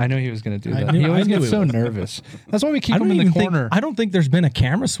 I knew he was going to do that. He always gets so nervous. That's why we keep him in the corner. I don't think there's been a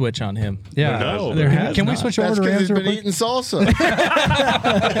camera switch on him. Yeah. No, there has Can not. we switch That's over to because Rams? he's been eating salsa.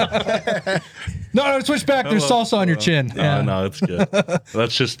 No, switch back. There's salsa on your chin. No, it's good.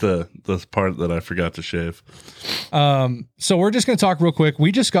 That's just the part that I forgot to shave. So we're just going to talk real quick.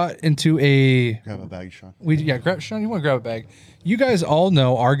 We just got into a... Grab a bag, Sean. Sean, you want to grab a bag? You guys all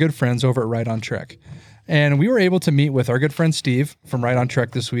know our good friends over at Right on Trek. And we were able to meet with our good friend Steve from Right on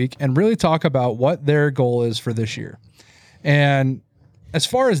Trek this week and really talk about what their goal is for this year. And as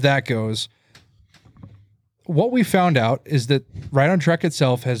far as that goes, what we found out is that Right on Trek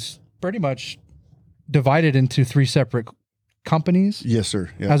itself has pretty much divided into 3 separate companies. Yes,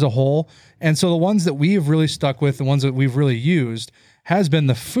 sir. Yeah. As a whole. And so the ones that we have really stuck with, the ones that we've really used, has been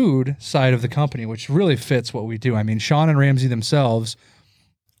the food side of the company, which really fits what we do. I mean, Sean and Ramsey themselves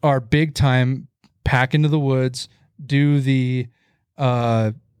are big time pack into the woods, do the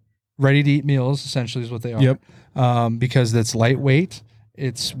ready to eat meals, essentially is what they are. Yep. Because it's lightweight.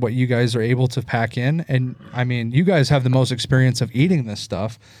 It's what you guys are able to pack in. And I mean, you guys have the most experience of eating this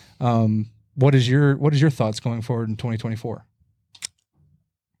stuff. What is your thoughts going forward in 2024?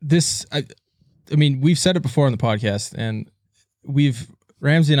 I mean, we've said it before on the podcast, and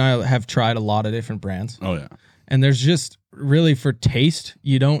Ramsey and I have tried a lot of different brands. Oh yeah. And there's just really, for taste,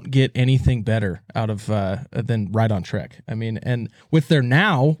 you don't get anything better out of than Right on Trek. I mean, and with their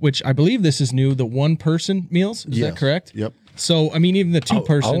now, which I believe this is new, the 1-person meals, is that correct? Yep. So I mean, even the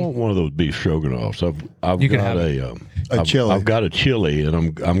 2-person. I want one of those beef stroganoffs. I've You can got have a chili. I've got a chili, and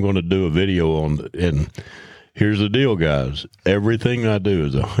I'm going to do a video on. And here's the deal, guys. Everything I do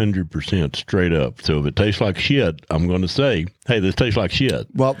is 100% straight up. So if it tastes like shit, I'm going to say, "Hey, this tastes like shit."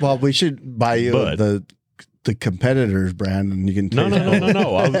 Well, we should buy you the competitor's brand, and you can taste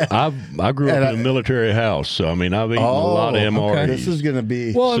No. I grew up in a military house, so I mean, I've eaten a lot of MREs. Okay. This is going to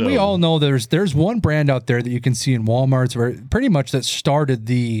be and we all know there's one brand out there that you can see in Walmart's where pretty much that started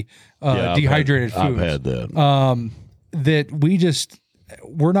the dehydrated foods. I've had that. That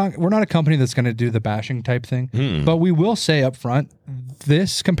we're not a company that's going to do the bashing type thing, but we will say up front,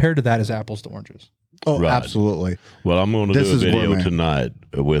 this compared to that is apples to oranges. Oh, Right. absolutely. Well, I'm going to do a video gourmet. tonight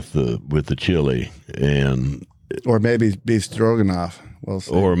with the chili, and Or maybe beef stroganoff. We'll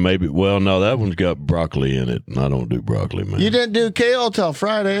see. or maybe no, that one's got broccoli in it, and I don't do broccoli, man. You didn't do kale till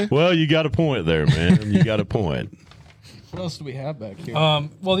Friday. Well, you got a point there, man. You got a point. What else do we have back here?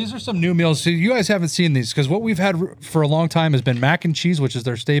 Well, these are some new meals. So you guys haven't seen these because what we've had for a long time has been mac and cheese, which is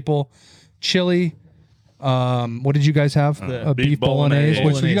their staple, chili. What did you guys have? Beef bolognese,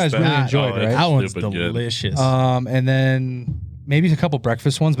 which you guys really enjoyed, right? That one's stupid good. delicious. And then maybe a couple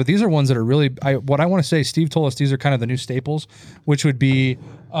breakfast ones, but these are ones that are really. What I want to say, Steve told us these are kind of the new staples, which would be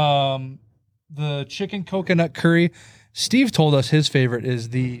the chicken coconut curry. Steve told us his favorite is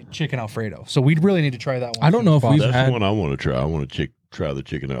the chicken Alfredo, so we'd really need to try that one. I don't know if we've That's had. the one I want to try. I want to try the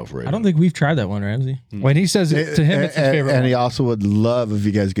chicken Alfredo. I don't think we've tried that one, Ramsey. When he says it, to him, it's his favorite. And one. he also would love if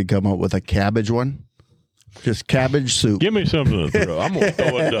you guys could come up with a cabbage one. Just cabbage soup. Give me something to throw. I'm gonna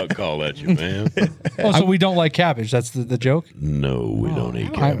throw a duck call at you, man. Oh, so we don't like cabbage. That's the joke? No, we don't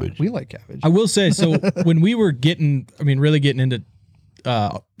eat cabbage. We like cabbage. I will say, so when we were really getting into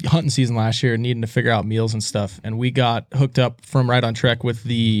hunting season last year and needing to figure out meals and stuff, and we got hooked up from Right on Trek with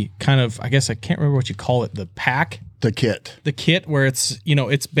the kind of, I guess I can't remember what you call it, the pack. The kit Where it's,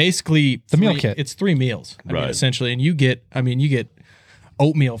 it's basically the meal kit. It's 3 meals, I mean, essentially. And you get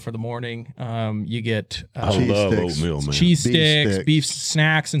oatmeal for the morning. You get I love oatmeal, man. cheese sticks, beef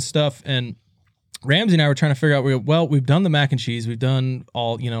snacks and stuff. And Ramsey and I were trying to figure out, we've done the mac and cheese. We've done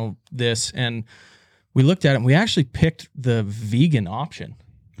all, this. And we looked at it and we actually picked the vegan option.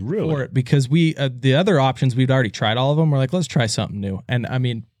 Really? For it because the other options, we'd already tried all of them. We're like, let's try something new. And I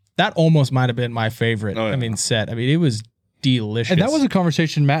mean, that almost might have been my favorite. Oh, yeah. Set. I mean, it was delicious. And that was a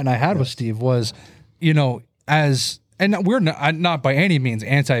conversation Matt and I had with Steve was, and we're not by any means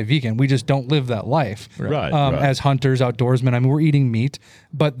anti-vegan. We just don't live that life. Right. As hunters, outdoorsmen. I mean, we're eating meat,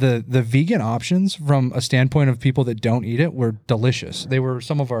 but the vegan options from a standpoint of people that don't eat it were delicious. They were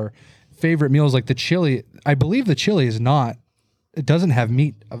some of our favorite meals, like the chili. I believe the chili is not. It doesn't have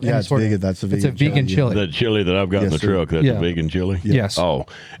meat of any it's sort. vegan. That's a vegan. It's a vegan chili. The chili that I've got in the truck, that's a vegan chili. Yes. Oh,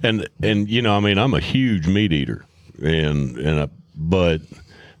 and I mean, I'm a huge meat eater, but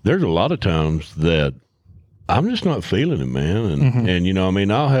there's a lot of times that I'm just not feeling it, man. And I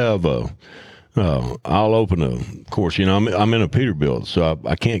mean, I'll have I'll open of course, I'm in a Peterbilt, so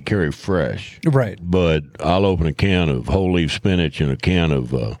I can't carry fresh. Right. But I'll open a can of whole leaf spinach and a can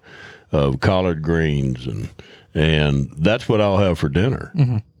of collard greens, and that's what I'll have for dinner.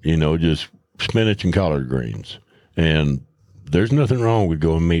 Just spinach and collard greens. And there's nothing wrong with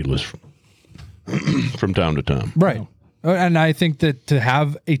going meatless from time to time. Right. And I think that to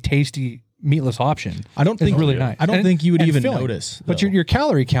have a tasty meatless option, I don't think really nice. I don't think you would even filling. notice. But your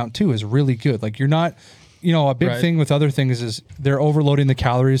calorie count too is really good. Like you're not, a big thing with other things is they're overloading the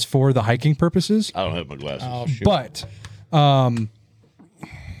calories for the hiking purposes. I don't have my glasses. Oh, shoot. But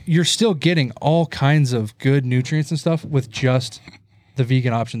you're still getting all kinds of good nutrients and stuff with just the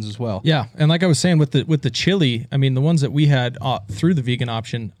vegan options as well. Yeah, and like I was saying with the chili, I mean the ones that we had through the vegan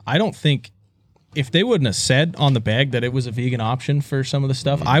option, I don't think if they wouldn't have said on the bag that it was a vegan option for some of the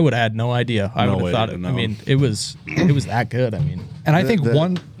stuff, I would have had no idea. I would have thought it. I mean, it was that good. I mean, and I think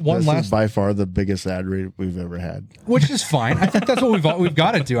one this last is by far the biggest ad read we've ever had, which is fine. I think that's what we've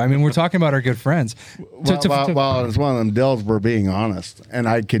got to do. I mean, we're talking about our good friends. Well, it's one of them deals. We're being honest, and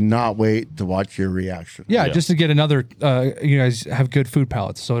I cannot wait to watch your reaction. Yeah, just to get another. You guys have good food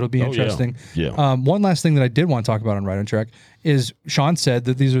palates, so it'll be interesting. Yeah. One last thing that I did want to talk about on Right on Track is Sean said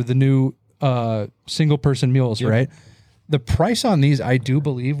that these are the new single person meals, right? The price on these, I do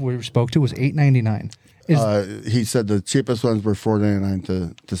believe we spoke to, was $8.99. He said the cheapest ones were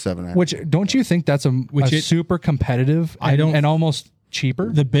 $4.99 to $7.99. Which don't you think that's a super competitive and almost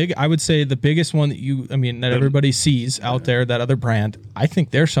cheaper? I would say the biggest one that everybody sees out there, that other brand, I think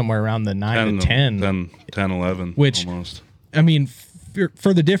they're somewhere around the 9 to 10. 10, 11, which, almost. I mean,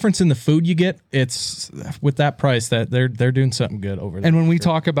 for the difference in the food you get, it's with that price that they're doing something good over there. And when we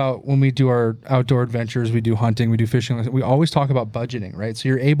talk about, when we do our outdoor adventures, we do hunting, we do fishing, we always talk about budgeting, right? So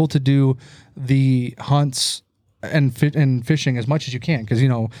you're able to do the hunts and fishing as much as you can, because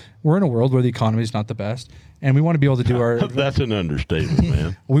we're in a world where the economy is not the best, and we want to be able to do our. That's an understatement,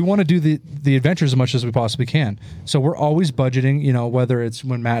 man. We want to do the adventures as much as we possibly can. So we're always budgeting, whether it's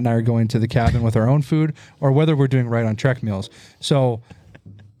when Matt and I are going to the cabin with our own food, or whether we're doing Right on Trek meals. So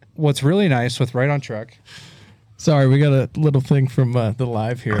what's really nice with Right on Trek. Sorry, we got a little thing from the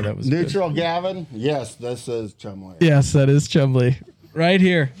live here that was Neutral good. Gavin. Yes, this is Chumley. Yes, that is Chumley. Right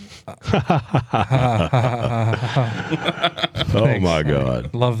here. Oh my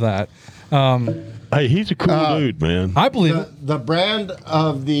God. Love that. Hey, he's a cool dude, man. I believe it. The brand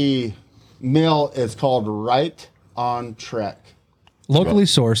of the meal is called Right on Trek. Locally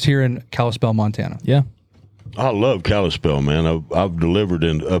sourced here in Kalispell, Montana. Yeah. I love Kalispell, man. I've delivered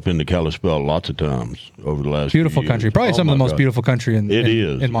up into Kalispell lots of times over the last beautiful few country. years. Probably some of the most God. beautiful country in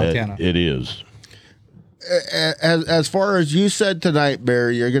Montana. It is. As far as you said tonight,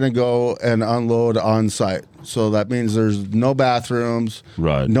 Barry, you're going to go and unload on site. So that means there's no bathrooms,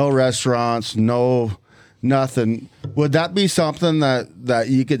 right? No restaurants, no nothing. Would that be something that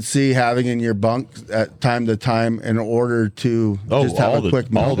you could see having in your bunk at time to time in order to just have a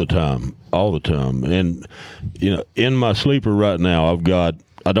quick meal? All the time. And in my sleeper right now,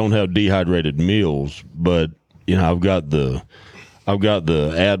 I don't have dehydrated meals, but I've got the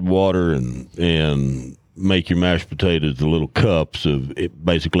add water and make your mashed potatoes, the little cups of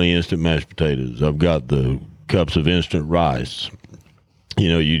basically instant mashed potatoes. I've got the cups of instant rice.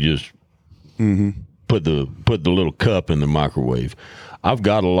 You just put the little cup in the microwave. I've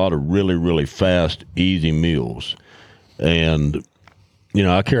got a lot of really, really fast, easy meals. And,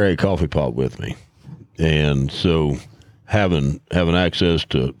 I carry a coffee pot with me. And so having access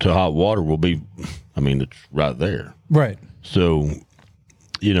to hot water will be, it's right there. Right. So,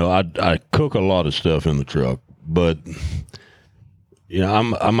 I cook a lot of stuff in the truck, but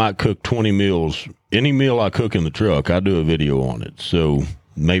I might cook 20 meals. Any meal I cook in the truck, I do a video on it. So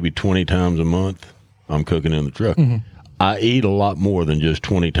maybe 20 times a month, I'm cooking in the truck. Mm-hmm. I eat a lot more than just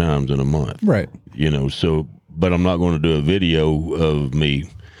 20 times in a month. Right. But I'm not going to do a video of me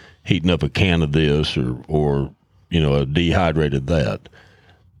heating up a can of this or a dehydrated that.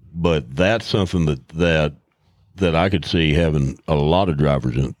 But that's something that I could see having a lot of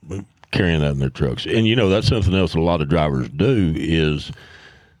drivers carrying that in their trucks. And, that's something else a lot of drivers do is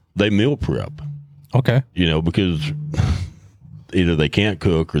they meal prep. Okay. Because either they can't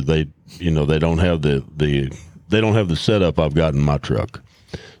cook or they don't have the setup I've got in my truck.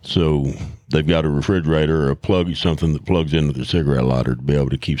 So they've got a refrigerator or something that plugs into the cigarette lighter to be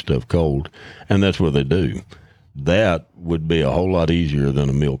able to keep stuff cold. And that's what they do. That would be a whole lot easier than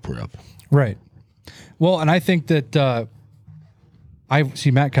a meal prep. Right. Well, and I think that I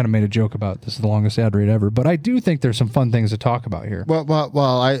see Matt kind of made a joke about this is the longest ad read ever, but I do think there's some fun things to talk about here.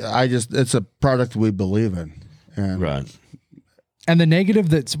 Well, I just it's a product we believe in, and right. And the negative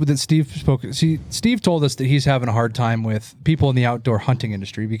that Steve spoke. See, Steve told us that he's having a hard time with people in the outdoor hunting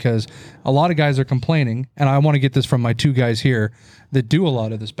industry because a lot of guys are complaining, and I want to get this from my two guys here that do a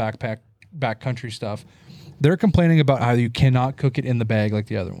lot of this backcountry stuff. They're complaining about how you cannot cook it in the bag like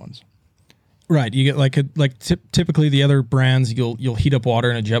the other ones. Right, you get typically the other brands, you'll heat up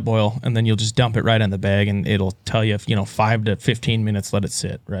water in a jet boil and then you'll just dump it right in the bag and it'll tell you 5 to 15 minutes let it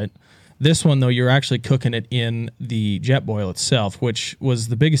sit. Right. This one though, you're actually cooking it in the jet boil itself, which was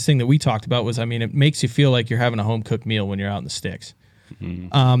the biggest thing that we talked about. It makes you feel like you're having a home cooked meal when you're out in the sticks.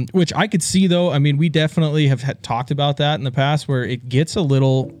 Mm-hmm. Which I could see though. We definitely have talked about that in the past where it gets a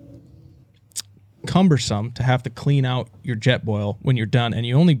little cumbersome to have to clean out your jet boil when you're done, and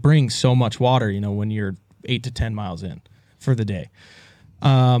you only bring so much water when you're 8 to 10 miles in for the day.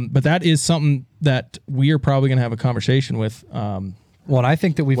 But that is something that we are probably going to have a conversation with. Well, and I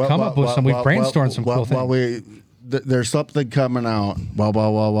think that we've come up with some. We've brainstormed some cool things. There's something coming out. Well. That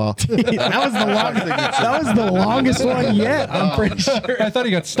was the longest one yet. I'm pretty sure. I thought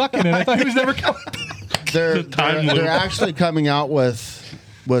he got stuck in it. I thought he was never coming. They're actually coming out with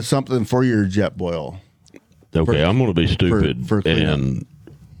something for your jet boil. Okay, I'm going to be stupid for and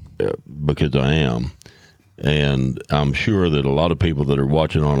because I am. And I'm sure that a lot of people that are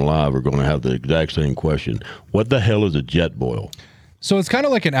watching on live are going to have the exact same question. What the hell is a jet boil? So it's kind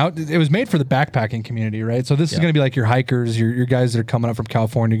of like it was made for the backpacking community, right? So this is going to be like your hikers, your guys that are coming up from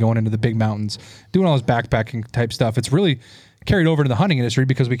California, going into the big mountains, doing all this backpacking type stuff. It's really carried over to the hunting industry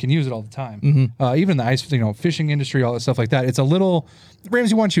because we can use it all the time. Even the ice, fishing industry, all that stuff like that. It's a little,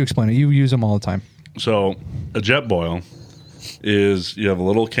 Ramsey, why don't you explain it? You use them all the time. So a jet boil is you have a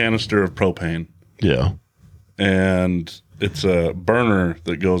little canister of propane. Yeah. And it's a burner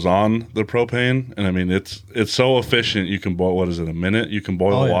that goes on the propane. And I mean, it's so efficient. You can boil, what is it, a minute? You can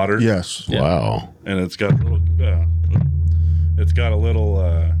boil water. Yes. Yeah. Wow. And it's got a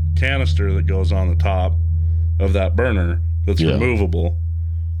little canister that goes on the top of that burner that's removable.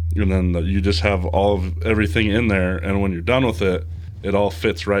 And then you just have all of everything in there. And when you're done with it, it all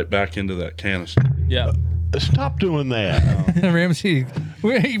fits right back into that canister. Yeah. Stop doing that. Ramsey,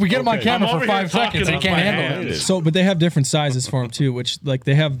 we get him on camera for 5 seconds. He can't handle it. So, but they have different sizes for them too, which like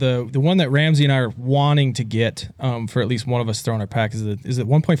they have the one that Ramsey and I are wanting to get for at least one of us throwing our pack. Is it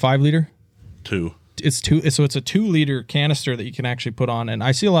 1.5 liter? 2. It's 2. So it's a 2 liter canister that you can actually put on. And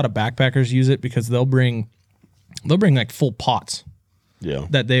I see a lot of backpackers use it because they'll bring like full pots. Yeah.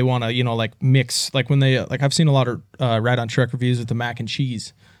 That they want to, like mix, like when they, like I've seen a lot of Ride on Trek reviews with the mac and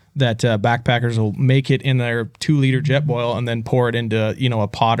cheese that backpackers will make it in their 2 liter jet boil and then pour it into, a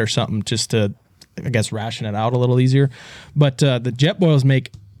pot or something just to, I guess, ration it out a little easier. But the jet boils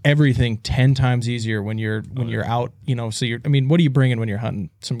make everything 10 times easier when you're out, so what are you bringing when you're hunting?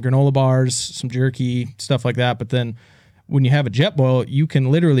 Some granola bars, some jerky, stuff like that. But then when you have a jet boil, you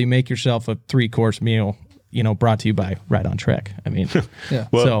can literally make yourself a 3-course meal. Brought to you by Ride on Trek. I mean, yeah.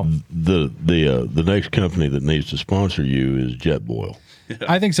 Well, so the next company that needs to sponsor you is Jet Boil.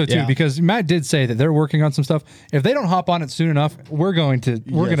 I think so too, because Matt did say that they're working on some stuff. If they don't hop on it soon enough, we're going to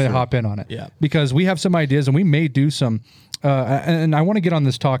hop in on it. Yeah, because we have some ideas and we may do some. And I want to get on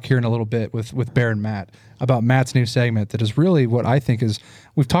this talk here in a little bit with Bear and Matt about Matt's new segment. That is really what I think is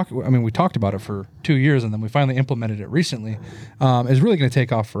we talked about it for 2 years and then we finally implemented it recently. Is really going to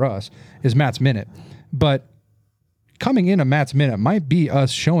take off for us is Matt's Minute. But coming in a Matt's Minute might be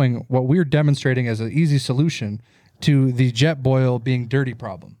us showing what we're demonstrating as an easy solution to the jet boil being dirty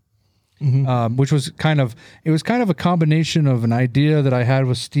problem, which was kind of a combination of an idea that I had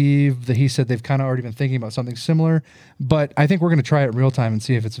with Steve that he said they've kind of already been thinking about something similar, but I think we're going to try it in real time and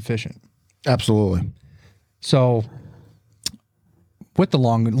see if it's efficient. Absolutely. So with the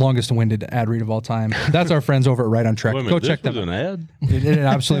longest winded ad read of all time, that's our friends over at Ride on Trek. Go check them out. An ad? It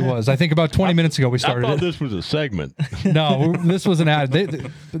absolutely was. I think about 20 minutes ago we started I thought it. this was a segment. No, this was an ad.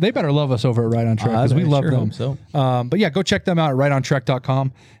 They better love us over at Ride on Trek because we love them. So. But yeah, go check them out at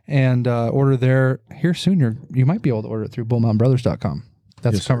rideontrek.com and order there. Here soon, you might be able to order it through bullmountainbrothers.com.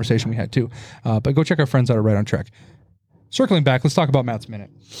 That's a conversation we had too. But go check our friends out at Ride on Trek. Circling back, let's talk about Matt's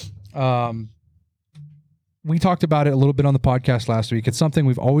Minute. We talked about it a little bit on the podcast last week. It's something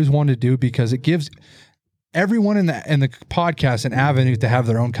we've always wanted to do because it gives everyone in the podcast an avenue to have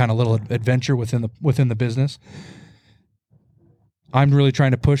their own kind of little adventure within the business. I'm really trying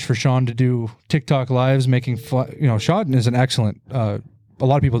to push for Sean to do TikTok lives, making Sean is an excellent. A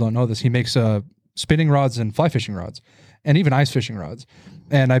lot of people don't know this. He makes spinning rods and fly fishing rods, and even ice fishing rods.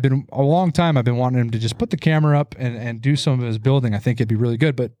 And I've been wanting him to just put the camera up and do some of his building. I think it'd be really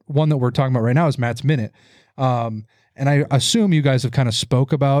good. But one that we're talking about right now is Matt's Minute. And I assume you guys have kind of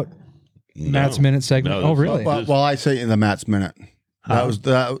spoke about Matt's Minute segment. No, really? Well, I sent you the Matt's Minute. That was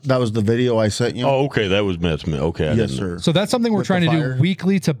the video I sent you. Oh, okay. That was Matt's Minute. Okay. Yes, sir. So that's something we're trying to do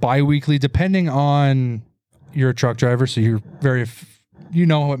weekly to bi-weekly, depending on you're a truck driver. So you're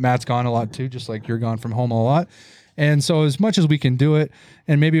what Matt's gone a lot too, just like you're gone from home a lot. And so as much as we can do it,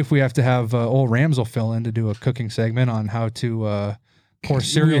 and maybe if we have to have old Rams will fill in to do a cooking segment on how to pour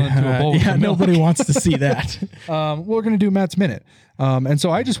cereal into a bowl. Yeah, nobody wants to see that. We're going to do Matt's Minute. And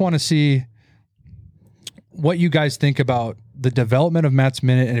so I just want to see what you guys think about the development of Matt's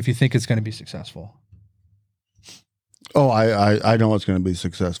Minute and if you think it's going to be successful. Oh, I know it's going to be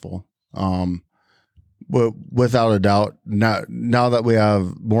successful. But without a doubt, now that we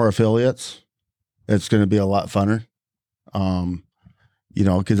have more affiliates, it's going to be a lot funner.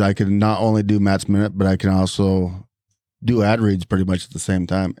 Because I can not only do Matt's Minute, but I can also do ad reads pretty much at the same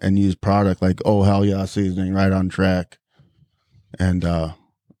time and use product like Oh Hell Yeah seasoning, Right on Track, and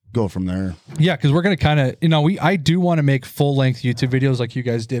go from there. Yeah, because we're gonna kind of, I do want to make full length YouTube videos like you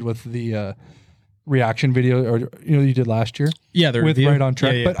guys did with the reaction video, or you did last year. Yeah, the with review. Right on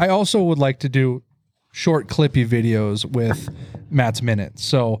Track. Yeah. But I also would like to do short clippy videos with Matt's Minutes.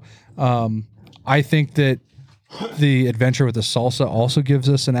 So I think that the adventure with the salsa also gives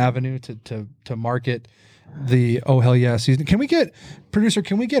us an avenue to market the Oh Hell Yeah seasoning. Can we get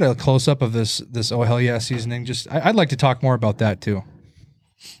a close up of this Oh Hell Yeah seasoning? I'd like to talk more about that too.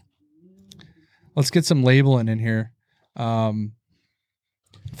 Let's get some labeling in here.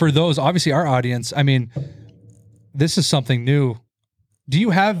 For those, obviously our audience, I mean, this is something new. Do you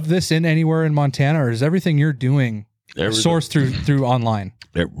have this in anywhere in Montana, or is everything you're doing sourced through online?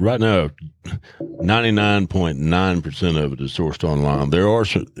 Right now, 99.9% of it is sourced online. There are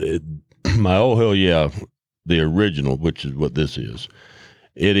my Oh Hell Yeah, the original, which is what this is.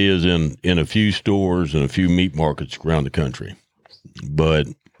 It is in a few stores and a few meat markets around the country. But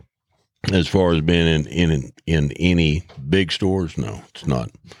as far as being in any big stores, no, it's not.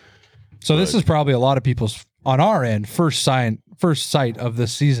 So this is probably a lot of people's, on our end, first sight of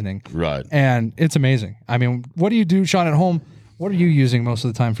this seasoning. Right. And it's amazing. I mean, what do you do, Sean, at home? What are you using most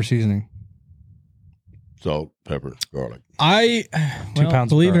of the time for seasoning? Salt, pepper, garlic. 2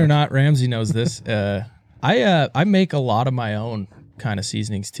 pounds. Believe it or not, Ramsey knows this. I make a lot of my own kind of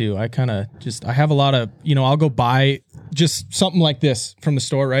seasonings too. I have a lot of, I'll go buy just something like this from the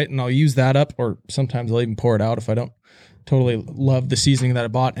store, right? And I'll use that up, or sometimes I'll even pour it out if I don't totally love the seasoning that I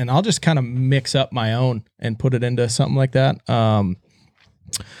bought, and I'll just kind of mix up my own and put it into something like that.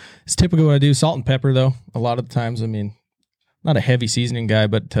 It's typically what I do. Salt and pepper, though, a lot of the times. I mean, not a heavy seasoning guy,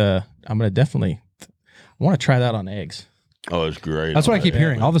 but I'm going to I want to try that on eggs. Oh, it's great. That's what I keep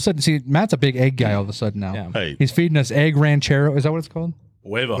hearing. All of a sudden, see, Matt's a big egg guy all of a sudden now. Yeah. Hey, he's feeding us egg ranchero. Is that what it's called?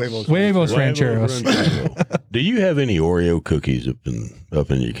 Huevos rancheros. Do you have any Oreo cookies up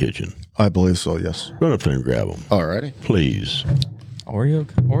in your kitchen? I believe so, yes. Run up there and grab them. Alrighty. Please. Oreo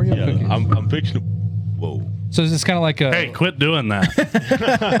cookies. I'm fixing to. Whoa. So is this kind of like a... Hey, quit doing that.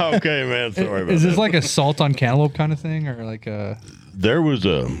 Okay, man. Sorry about Is this that. like a salt on cantaloupe kind of thing, or like a... There was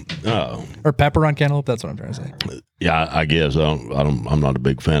a... or pepper on cantaloupe? That's what I'm trying to say. Yeah, I guess. I'm not a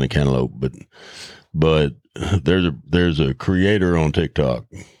big fan of cantaloupe, but there's a creator on TikTok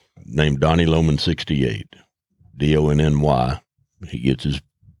named Donnie Loman 68, DONNY. He gets his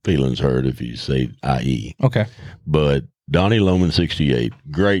feelings hurt if you say IE. Okay. But Donnie Loman 68,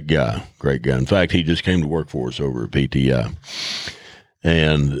 great guy. In fact, he just came to work for us over at PTI,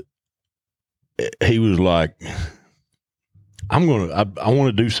 and he was like, I want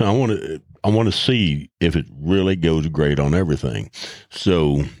to do something. I want to see if it really goes great on everything.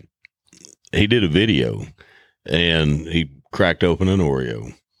 So he did a video, and he cracked open an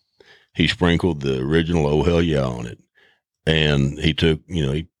Oreo. He sprinkled the original Oh Hell Yeah on it, and he took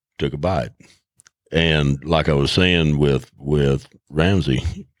a bite. And like I was saying with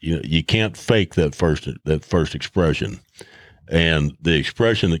Ramsey, you can't fake that first expression. And the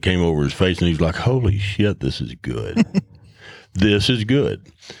expression that came over his face, and he's like, "Holy shit, this is good." This is good.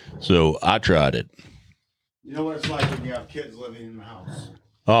 So I tried it. You know what it's like when you have kids living in the house.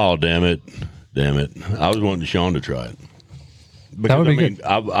 Oh, damn it. I was wanting Sean to try it. Because, that would be good.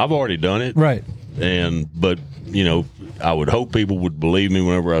 I've already done it. Right. But I would hope people would believe me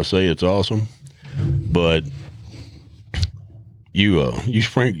whenever I say it's awesome. But you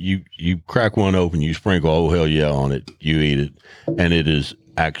crack one open, you sprinkle Oh Hell Yeah on it, you eat it, and it is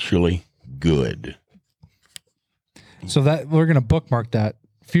actually good. So that we're gonna bookmark that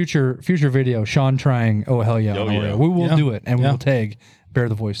future video. Sean trying Oh Hell Yeah. Yeah. We will do it, and we will tag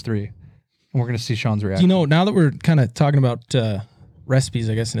Bearthevoice 3, and we're gonna see Sean's reaction. Now that we're kind of talking about recipes,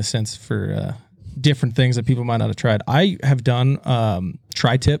 I guess in a sense for different things that people might not have tried, I have done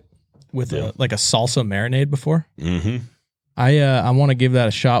tri-tip with a salsa marinade before. Mm-hmm. I want to give that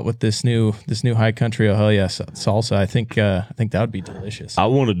a shot with this new High Country Oh Hell Yeah salsa. I think that would be delicious.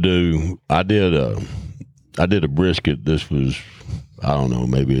 I did a brisket. This was, I don't know,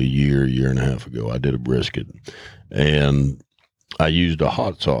 maybe a year and a half ago. I did a brisket, and I used a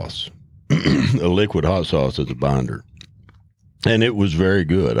hot sauce, a liquid hot sauce as a binder, and it was very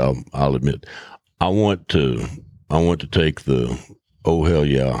good. I'll admit. I want to take the Oh Hell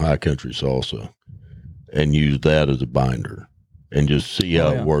Yeah High Country salsa and use that as a binder, and just see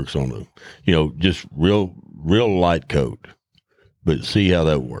how it works on just real light coat. But see how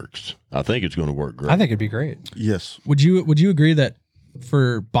that works. I think it's going to work great. I think it'd be great. Yes. Would you agree that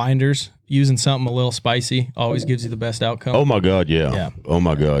for binders, using something a little spicy always gives you the best outcome? Oh my God, yeah. Oh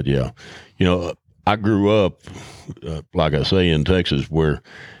my God, yeah. I grew up, like I say, in Texas, where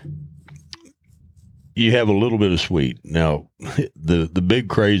you have a little bit of sweet. Now, the big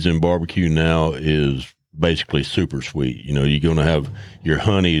craze in barbecue now is basically super sweet. You know, you're going to have your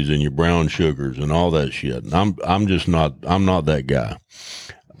honeys and your brown sugars and all that shit. And I'm just not. I'm not that guy.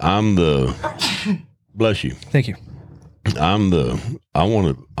 I'm the. Bless you. Thank you. I'm the. I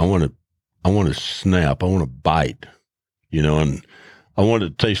want to snap. I want to bite. You know, and I want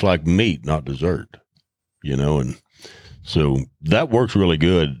it to taste like meat, not dessert. You know, and so that works really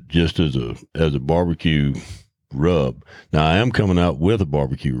good just as a barbecue rub. Now I am coming out with a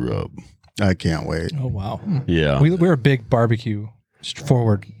barbecue rub. I can't wait. Oh wow! Yeah, we're a big barbecue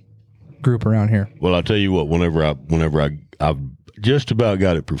forward group around here. Well, I tell you what. Whenever I've just about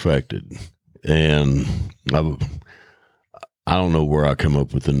got it perfected, and I don't know where I come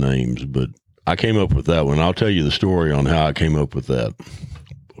up with the names, but I came up with that one. I'll tell you the story on how I came up with that.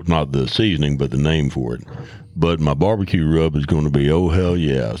 Not the seasoning, but the name for it. But my barbecue rub is going to be, oh, hell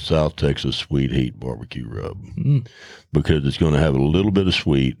yeah, South Texas Sweet Heat Barbecue Rub. Because it's going to have a little bit of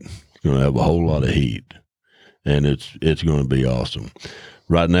sweet. It's going to have a whole lot of heat. And it's going to be awesome.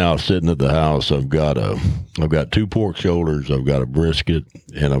 Right now, sitting at the house, I've got 2 pork shoulders, I've got a brisket,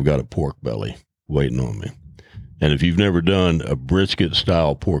 and I've got a pork belly waiting on me. And if you've never done a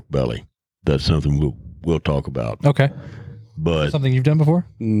brisket-style pork belly, that's something we'll talk about. Okay. But something you've done before?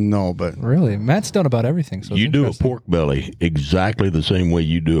 No, but really, Matt's done about everything. So you do a pork belly exactly the same way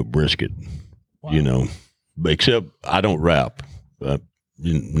you do a brisket. Wow. You know, except I don't wrap.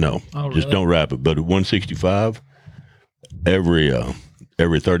 No, just don't wrap it. But at 165, every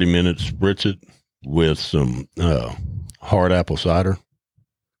 30 minutes, spritz it with some hard apple cider.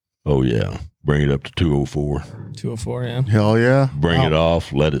 Oh yeah, bring it up to 204. 204, yeah. Hell yeah. Bring it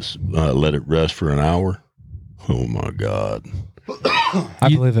off. Let it rest for an hour. Oh my God! I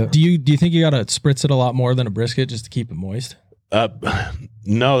believe it. Do you think you gotta spritz it a lot more than a brisket just to keep it moist?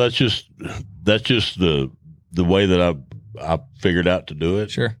 No, that's just the way that I figured out to do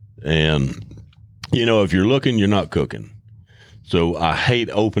it. Sure. And you know, if you're looking, you're not cooking. So I hate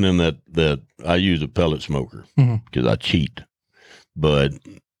opening that. I use a pellet smoker because I cheat. But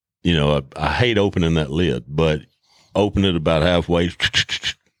you know, I hate opening that lid. But open it about halfway,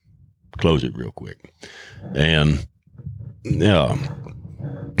 close it real quick. And yeah,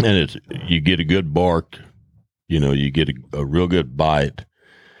 and you get a good bark, you know, you get a real good bite,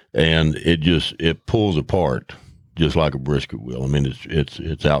 and it pulls apart just like a brisket will. I mean,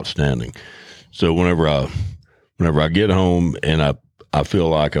 it's outstanding. So whenever I get home and I feel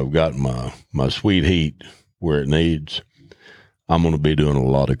like I've got my sweet heat where it needs, I'm going to be doing a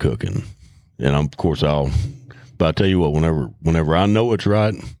lot of cooking, and but I tell you what, whenever I know it's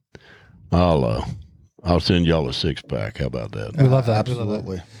right, I'll send y'all a 6-pack. How about that? We love that.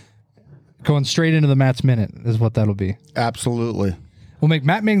 Absolutely. Going straight into the Matt's Minute is what that'll be. Absolutely.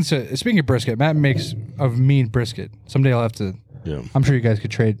 Matt makes speaking of brisket, Matt makes a mean brisket. Someday I'll have to. Yeah. I'm sure you guys could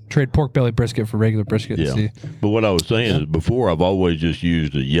trade pork belly brisket for regular brisket. Yeah. And see. But what I was saying is before I've always just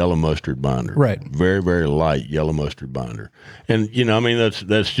used a yellow mustard binder. Right. Very, very light yellow mustard binder. And you know, I mean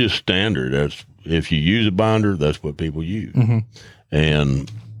that's just standard. That's if you use a binder, that's what people use.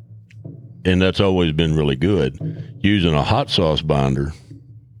 And that's always been really good. Using a hot sauce binder,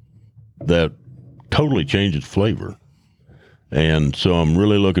 that totally changes flavor. And so I'm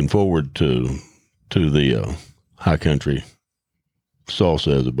really looking forward to the high country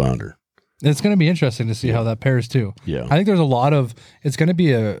salsa as a binder. It's going to be interesting to see how that pairs too. Yeah. I think there's a lot of, it's going to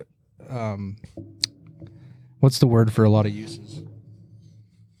be a, what's the word for a lot of uses?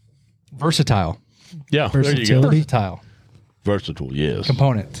 Versatile. Yeah. Versatile. Versatile, yes.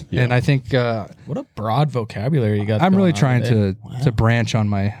 Component. Yeah. And I think what a broad vocabulary you got. I'm really trying to branch on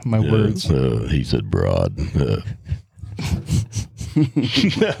my words. He said broad.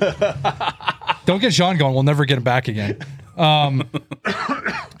 Don't get Sean going. We'll never get him back again.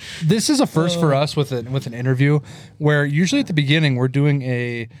 This is a first for us with an interview where usually at the beginning we're doing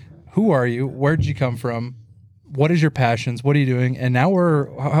a who are you? Where did you come from? What is your passions? What are you doing? And now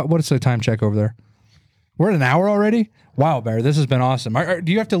what is the time check over there? We're at an hour already? Wow, Bear, this has been awesome.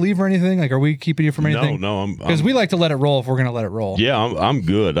 Do you have to leave or anything? Like, are we keeping you from anything? No, because we like to let it roll if we're going to let it roll. Yeah, I'm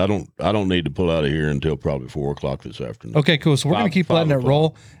good. I don't need to pull out of here until probably 4:00 this afternoon. Okay, cool. So we're going to keep letting it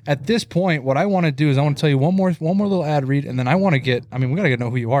roll. At this point, what I want to do is I want to tell you one more little ad read, and then I want to get. I mean, we got to know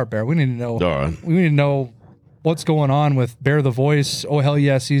who you are, Bear. We need to know. All right. We need to know what's going on with Bearthevoice. Oh hell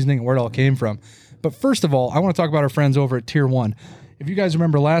yeah, seasoning and where it all came from. But first of all, I want to talk about our friends over at Tier 1. If you guys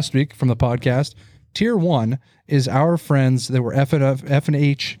remember last week from the podcast, Tier 1 is our friends that were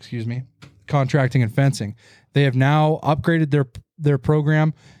F&H, contracting and fencing. They have now upgraded their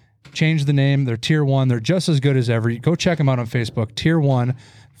program. changed the name. They're Tier 1. They're just as good as ever. Go check them out on Facebook. Tier 1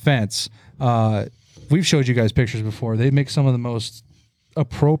 Fence. We've showed you guys pictures before. They make some of the most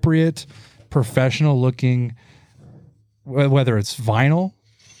appropriate, professional looking, whether it's vinyl,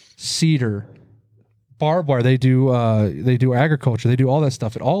 cedar, barbed wire. They do agriculture. They do all that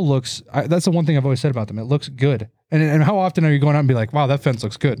stuff. It all looks. That's the one thing I've always said about them. It looks good. And how often are you going out and be like, wow, that fence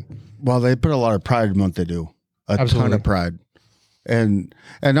looks good? Well, they put a lot of pride in what they do. A ton of pride. And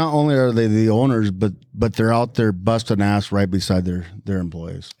not only are they the owners, but they're out there busting ass right beside their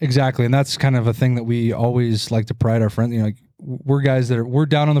employees. Exactly, and that's kind of a thing that we always like to pride our friends. Like we're guys that we're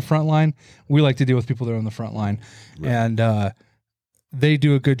down on the front line. We like to deal with people that are on the front line, right. And they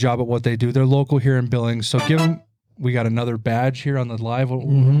do a good job at what they do. They're local here in Billings, so give them. We got another badge here on the live.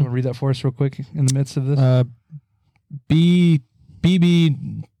 Want to read that for us real quick in the midst of this?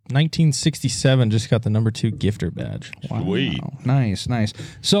 BB 1967 just got the #2 gifter badge. Wow. Sweet. Nice.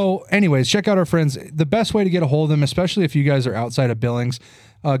 So anyways, check out our friends. The best way to get a hold of them, especially if you guys are outside of Billings,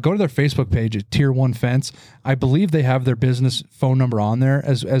 go to their Facebook page at Tier 1 Fence. I believe they have their business phone number on there.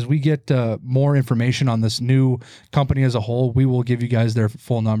 As we get more information on this new company as a whole, we will give you guys their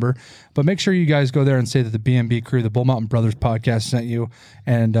full number. But make sure you guys go there and say that the BMB crew, the Bull Mountain Brothers podcast sent you,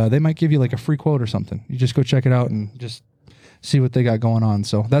 and they might give you like a free quote or something. You just go check it out and just see what they got going on.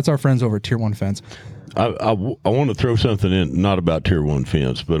 So that's our friends over at Tier 1 Fence. I want to throw something in, not about Tier 1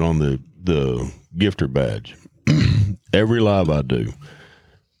 Fence, but on the gifter badge. Every live I do,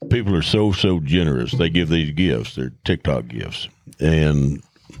 people are so generous. They give these gifts. They're TikTok gifts. And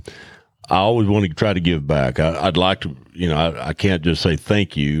I always want to try to give back. I'd like to, I can't just say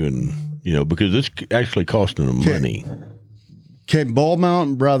thank you, and, because it's actually costing them money. Can Bull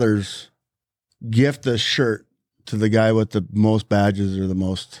Mountain Brothers gift a shirt to the guy with the most badges or the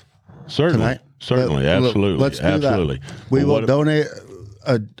most? Certainly. Absolutely. Let's do that. We will donate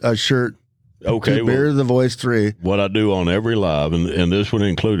a shirt to Bearthevoice 3. What I do on every live, and this one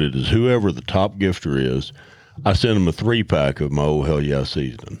included, is whoever the top gifter is, I send them a 3-pack of my old Hell Yeah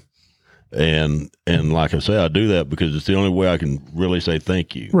seasoning. And like I say, I do that because it's the only way I can really say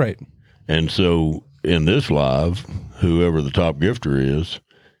thank you. Right. And so in this live, whoever the top gifter is,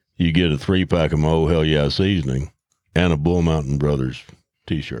 you get a 3-pack of my old Hell Yeah seasoning and a Bull Mountain Brothers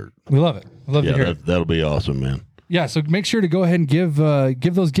t-shirt. We love it. I love to hear it. That'll be awesome, man. Yeah, so make sure to go ahead and give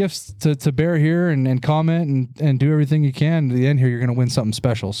those gifts to Bear here and comment and do everything you can. At the end here, you're going to win something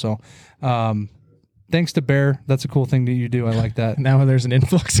special. So thanks to Bear. That's a cool thing that you do. I like that. Now there's an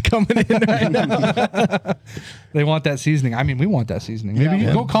influx coming in right now. They want that seasoning. I mean, we want that seasoning. Maybe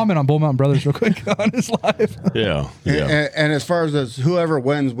you go comment on Bull Mountain Brothers real quick on his live. Yeah. And as far as whoever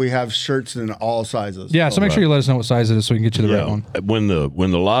wins, we have shirts in all sizes. Yeah, so make sure you let us know what size it is so we can get you the right one. When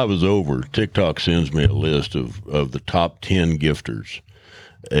the live is over, TikTok sends me a list of the top 10 gifters.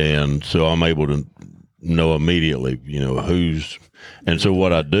 And so I'm able to know immediately, who's. And so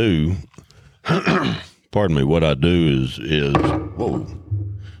what I do, pardon me, what I do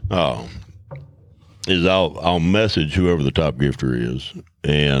is I'll message whoever the top gifter is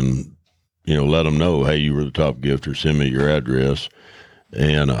and, let them know, hey, you were the top gifter, send me your address.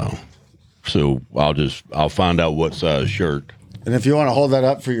 And so I'll find out what size shirt. And if you want to hold that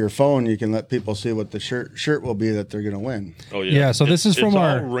up for your phone, you can let people see what the shirt will be that they're going to win. Oh, yeah. Yeah, so this is from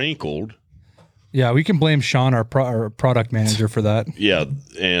our... all wrinkled. Yeah, we can blame Sean, our product manager, for that. Yeah,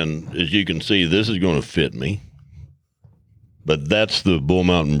 and as you can see, this is going to fit me. But that's the Bull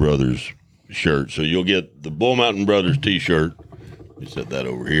Mountain Brothers shirt. So you'll get the Bull Mountain Brothers t-shirt. We set that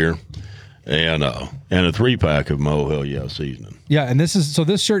over here. And a 3-pack of my old Hell Yeah seasoning. Yeah, and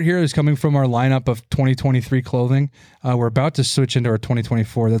this shirt here is coming from our lineup of 2023 clothing. We're about to switch into our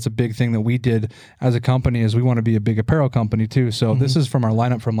 2024. That's a big thing that we did as a company, is we want to be a big apparel company too. So this is from our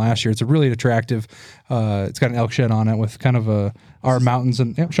lineup from last year. It's a really attractive. It's got an elk shed on it with kind of our mountains,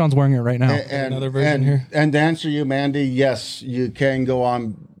 and Sean's wearing it right now. And another version here. And to answer you, Mandy, yes, you can go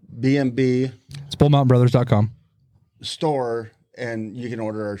on BMB. It's bullmountainbrothers.com store. And you can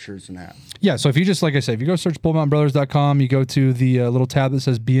order our shirts and hats. Yeah, so if you just, like I said, if you go search bullmountainbrothers.com, you go to the little tab that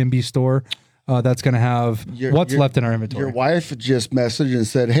says BMB store, that's going to have what's left in our inventory. Your wife just messaged and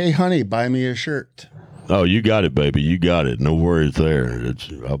said, hey, honey, buy me a shirt. Oh, you got it, baby. You got it. No worries there.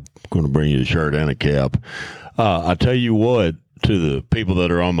 I'm going to bring you a shirt and a cap. I tell you what, to the people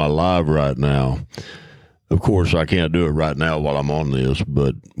that are on my live right now, of course, I can't do it right now while I'm on this,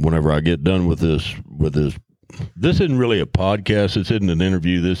 but whenever I get done with this isn't really a podcast. This isn't an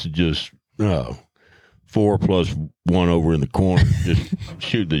interview. This is just 4 plus 1 over in the corner, just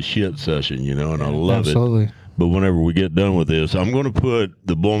shoot the shit session, and I love Absolutely. it. But whenever we get done with this, I'm going to put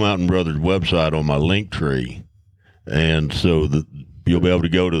the Bull Mountain Brothers website on my link tree. And so you'll be able to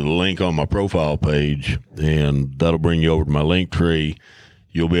go to the link on my profile page, and that'll bring you over to my link tree.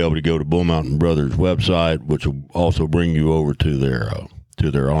 You'll be able to go to Bull Mountain Brothers website, which will also bring you over to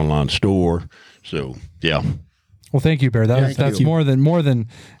their online store. So, yeah. Well, thank you, Bear. That's more than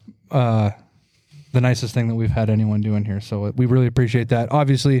the nicest thing that we've had anyone doing here. So we really appreciate that.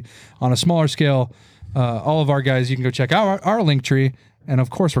 Obviously, on a smaller scale, all of our guys, you can go check out our link tree. And of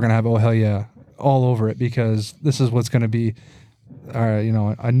course, we're going to have Oh Hell Yeah all over it, because this is what's going to be,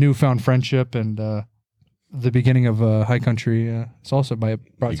 a newfound friendship and the beginning of high country salsa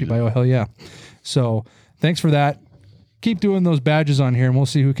brought to you by Oh Hell Yeah. So thanks for that. Keep doing those badges on here, and we'll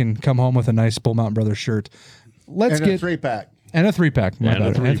see who can come home with a nice Bull Mountain Brothers shirt. Let's get a 3-pack. And a 3-pack. And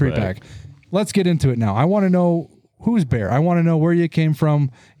a 3-pack. Let's get into it now. I want to know who's Bear. I want to know where you came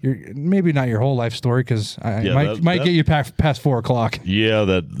from. Maybe not your whole life story, because I might get you past 4:00. Yeah,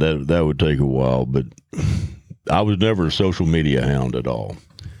 that would take a while, but I was never a social media hound at all.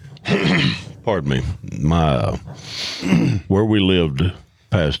 Pardon me. My where we lived,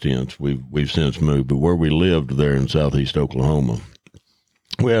 past tense, we've since moved, but where we lived there in southeast Oklahoma,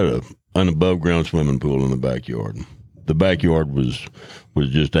 we had an above ground swimming pool in the backyard. The backyard was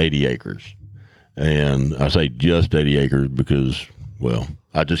just 80 acres. And I say just 80 acres because, well,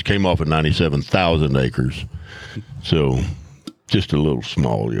 I just came off of 97,000 acres. So just a little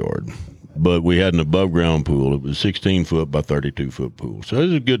small yard. But we had an above ground pool. It was 16 foot by 32 foot pool. So it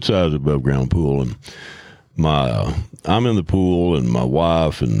was a good size above ground pool. And I'm in the pool, and my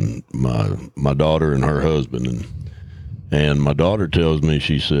wife and my daughter and her husband. And my daughter tells me,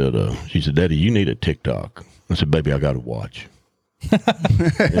 she said, Daddy, you need a TikTok. I said, baby, I got to watch.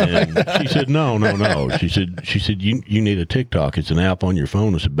 And she said, no. She said, you need a TikTok. It's an app on your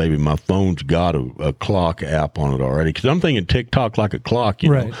phone. I said, baby, my phone's got a clock app on it already. Because I'm thinking TikTok like a clock.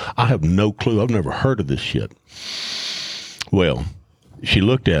 You know? I have no clue. I've never heard of this shit. Well, she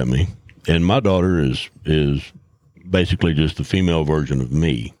looked at me, and my daughter is basically just the female version of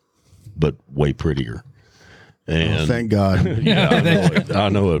me, but way prettier. And thank God. Yeah, I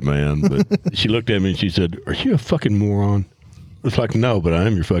know it, man. But she looked at me and she said, are you a fucking moron? It's like, no, but I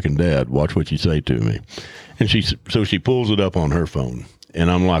am your fucking dad. Watch what you say to me. And so she pulls it up on her phone.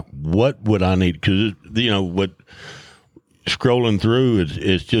 And I'm like, what would I need? Because, what scrolling through,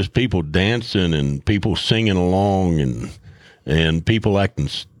 it's just people dancing and people singing along and people acting,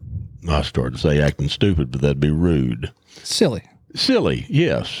 I started to say acting stupid, but that'd be rude. Silly,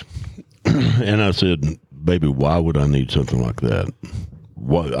 yes. And I said, baby, why would I need something like that?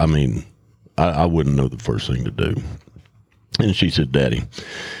 What? I mean, I wouldn't know the first thing to do. And she said, Daddy,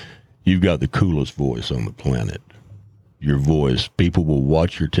 you've got the coolest voice on the planet. Your voice, people will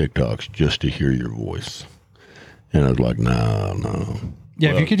watch your TikToks just to hear your voice. And I was like, no.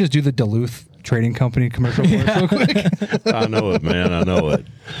 Yeah, if you could just do the Duluth Trading Company commercial for us real quick. I know it, man. I know it.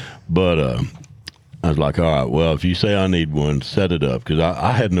 But I was like, all right, well, if you say I need one, set it up. Because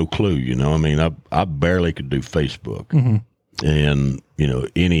I had no clue, I mean, I barely could do Facebook. Mm-hmm. And,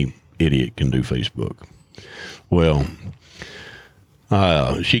 any idiot can do Facebook. Well,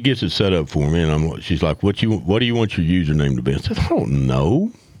 she gets it set up for me, and she's like, what do you want your username to be? I said, I don't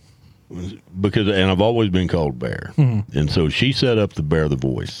know. And I've always been called Bear. Mm-hmm. And so she set up the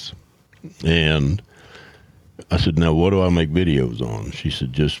Bearthevoice. And I said, now what do I make videos on? She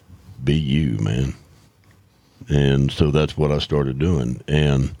said, just be you, man. And so that's what I started doing.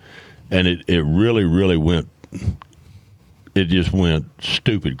 And it really, really went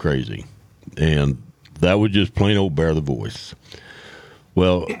stupid crazy. And that was just plain old Bearthevoice.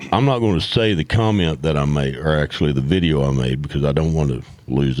 Well, I'm not going to say the comment that I made, or actually the video I made, because I don't want to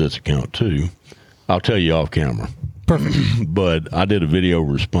lose this account too. I'll tell you off camera. Perfect. But I did a video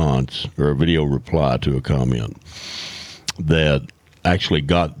response, or a video reply to a comment that actually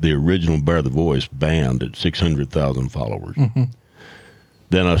got the original Bearthevoice banned at 600,000 followers. Mm-hmm.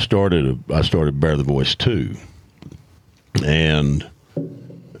 Then I started Bearthevoice 2, and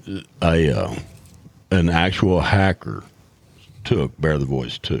an actual hacker took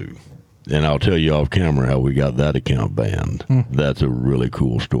Bearthevoice 2, and I'll tell you off camera how we got that account banned. That's a really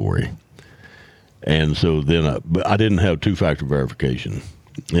cool story. And so then I didn't have two-factor verification,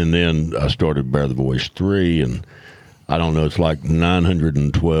 and then I started Bearthevoice 3, and I don't know, it's like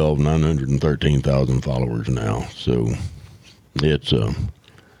 913,000 followers now. So it's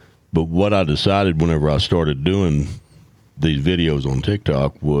but what I decided whenever I started doing these videos on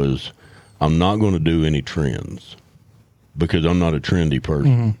TikTok was I'm not going to do any trends, because I'm not a trendy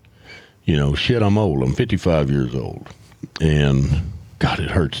person. Mm-hmm. Shit, I'm old. I'm 55 years old. And God,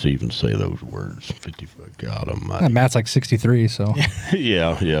 it hurts to even say those words. 55. God almighty. Matt's like 63, so.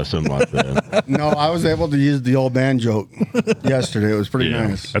 yeah, something like that. No, I was able to use the old man joke yesterday. It was pretty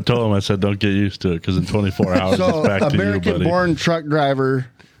nice. I told him, I said, don't get used to it because in 24 hours So, it's back to you, buddy. American-born truck driver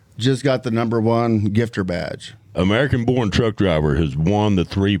just got the #1 gifter badge. American-born truck driver has won the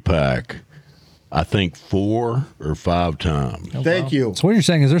 3-pack, I think 4 or 5 times. Thank you. So what you're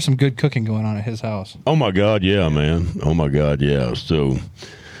saying is there's some good cooking going on at his house. Oh my God, yeah, man. Oh my God, yeah. So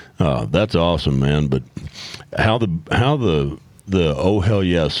that's awesome, man. But how the oh hell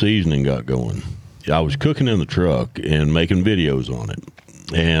yeah seasoning got going. I was cooking in the truck and making videos on it,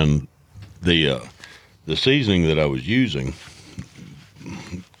 and the seasoning that I was using,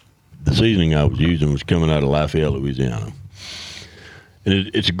 was coming out of Lafayette, Louisiana,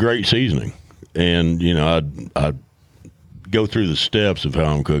 and it's a great seasoning. And you know, I'd go through the steps of how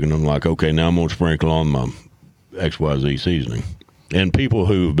I'm cooking. I'm like, okay, now I'm gonna sprinkle on my XYZ seasoning. And people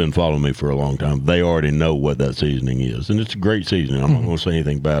who have been following me for a long time, they already know what that seasoning is, and it's a great seasoning. I'm not gonna say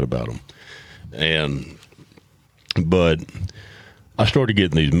anything bad about them. But I started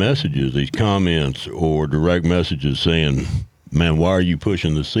getting these messages, these comments, or direct messages saying, "Man, why are you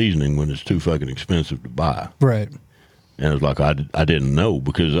pushing the seasoning when it's too fucking expensive to buy?" Right. And it was like, I didn't know,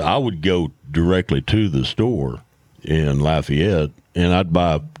 because I would go directly to the store in Lafayette and I'd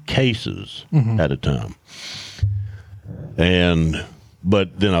buy cases at a time.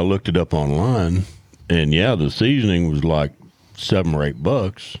 But then I looked it up online, and yeah, the seasoning was like $7 or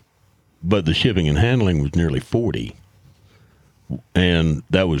 $8, but the shipping and handling was nearly $40. And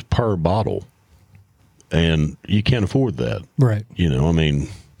that was per bottle. And you can't afford that. Right. You know, I mean,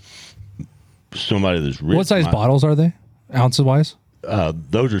 somebody that's rich. What size bottles are they? Ounces wise?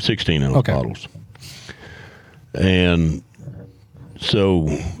 Those are 16-ounce bottles. And so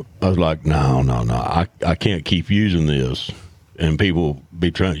I was like, no, I can't keep using this, and people be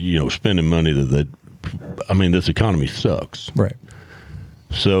trying, spending money this economy sucks. Right.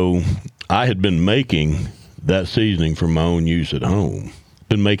 So I had been making that seasoning for my own use at home,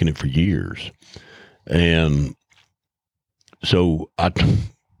 been making it for years. And so I,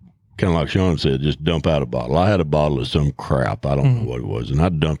 kind of like Sean said, just dump out a bottle. I had a bottle of some crap. I don't know what it was. And I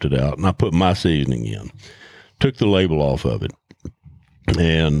dumped it out and I put my seasoning in, took the label off of it.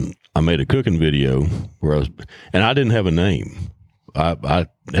 And I made a cooking video and I didn't have a name. I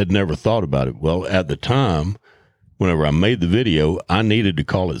had never thought about it. Well, at the time, whenever I made the video, I needed to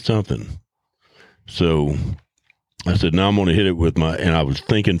call it something. So I said, now I'm going to hit it with and I was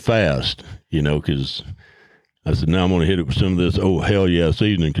thinking fast, because I said, now I'm going to hit it with some of this, oh, hell yeah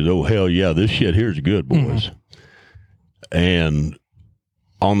seasoning, because, oh, hell yeah, this shit here's good, boys. And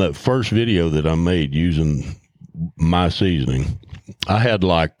on that first video that I made using my seasoning, I had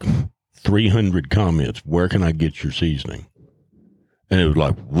like 300 comments. Where can I get your seasoning? And it was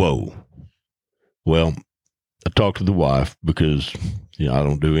like, whoa. Well, I talked to the wife because, I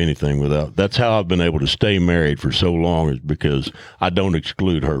don't do anything without. That's how I've been able to stay married for so long, is because I don't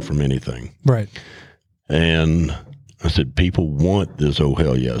exclude her from anything. Right. And I said, people want this oh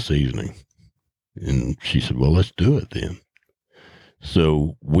hell yeah seasoning. And she said, well, let's do it then.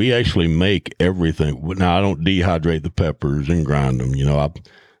 So we actually make everything. Now, I don't dehydrate the peppers and grind them.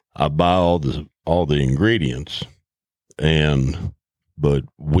 I buy all the ingredients, but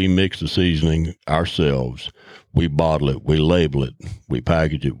we mix the seasoning ourselves. We bottle it, we label it, we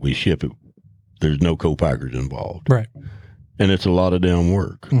package it, we ship it. There's no co-packers involved. Right. And it's a lot of damn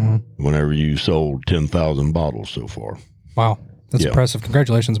work whenever you sold 10,000 bottles so far. Wow. That's impressive.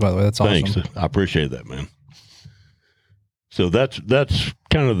 Congratulations, by the way. That's awesome. Thanks. I appreciate that, man. So that's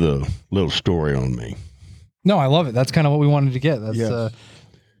kind of the little story on me. No, I love it. That's kind of what we wanted to get. That's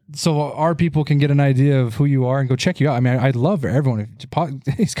so our people can get an idea of who you are and go check you out. I mean, I'd love for everyone.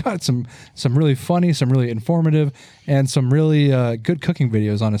 He's got some really funny, some really informative, and some really good cooking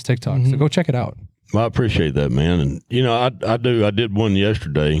videos on his TikTok. So go check it out. Well, I appreciate that, man. And I do. I did one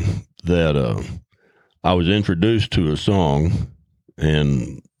yesterday that I was introduced to a song,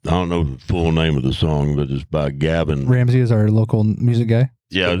 and I don't know the full name of the song, but it's by Gavin Ramsey is our local music guy.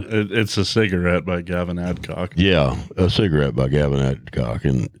 Yeah, it's A Cigarette by Gavin Adcock. Yeah, A Cigarette by Gavin Adcock,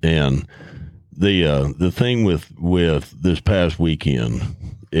 and the thing with this past weekend,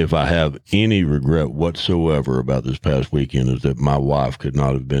 if I have any regret whatsoever about this past weekend, is that my wife could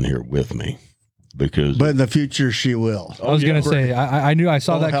not have been here with me. But in the future, she will. I was going to say, I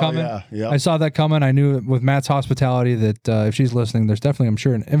saw that coming. Yeah. I saw that coming. I knew with Matt's hospitality that if she's listening, there's definitely, I'm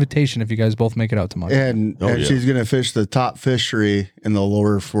sure, an invitation if you guys both make it out to Montana. And she's going to fish the top fishery in the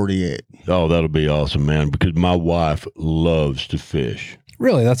lower 48. Oh, that'll be awesome, man, because my wife loves to fish.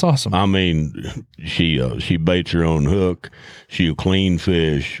 Really? That's awesome. I mean, she baits her own hook. She'll clean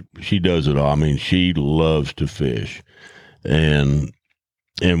fish. She does it all. I mean, she loves to fish. And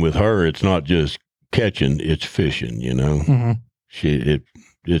with her, it's not just catching, it's fishing, you know. Mm-hmm.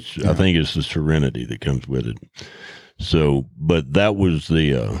 I think it's the serenity that comes with it. So, but that was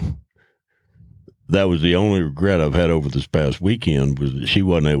the only regret I've had over this past weekend, was that she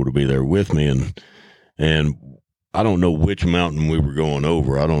wasn't able to be there with me. And I don't know which mountain we were going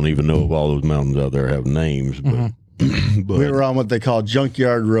over. I don't even know if all those mountains out there have names, but, but we were on what they call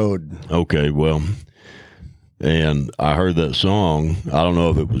Junkyard Road. Okay, well, and I heard that song. I don't know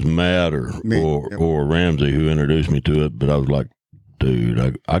if it was Matt or Ramsey who introduced me to it, but I was like,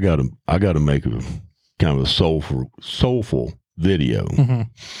 dude, I gotta make a kind of a soulful video.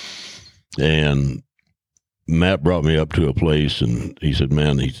 Mm-hmm. And Matt brought me up to a place, and he said,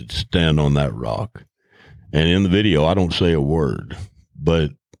 man, he said, stand on that rock. And in the video, I don't say a word,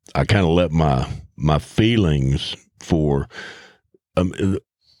 but I kind of let my feelings for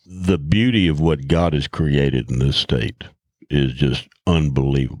the beauty of what God has created in this state is just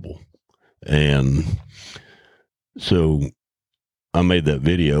unbelievable. And so I made that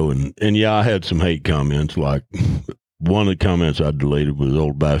video, and yeah, I had some hate comments. Like, one of the comments I deleted was,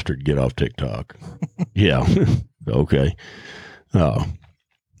 old bastard, get off TikTok. Yeah. Okay.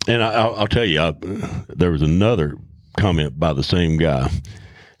 And I'll tell you, there was another comment by the same guy.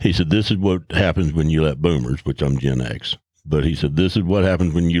 He said, this is what happens when you let boomers, which I'm Gen X, but he said, this is what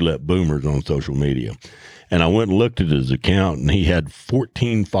happens when you let boomers on social media. And I went and looked at his account, and he had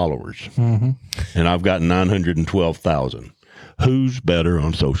 14 followers. Mm-hmm. And I've got 912,000. Who's better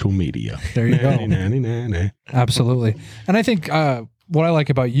on social media? There you go. Absolutely. And I think what I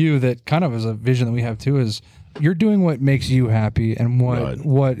like about you, that kind of is a vision that we have too, is you're doing what makes you happy and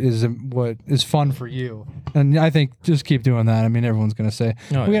what is fun for you. And I think just keep doing that. I mean, everyone's going to say,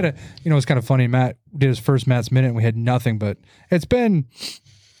 we had it's kind of funny. Matt did his first Matt's Minute and we had nothing, but it's been,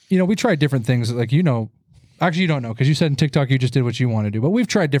 we tried different things. Like, actually you don't know, because you said in TikTok you just did what you want to do, but we've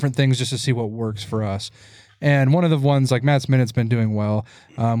tried different things just to see what works for us. And one of the ones, like Matt's Minute's been doing well.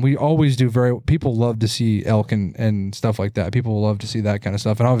 We always do people love to see elk and stuff like that. People love to see that kind of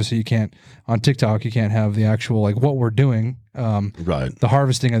stuff. And obviously on TikTok, you can't have the actual, like what we're doing, the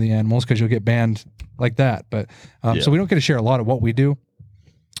harvesting of the animals, because you'll get banned like that. But so we don't get to share a lot of what we do.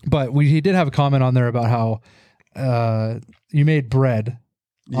 But he did have a comment on there about how you made bread.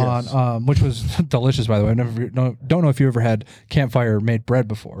 Yes. On which was delicious, by the way. I don't know if you ever had campfire made bread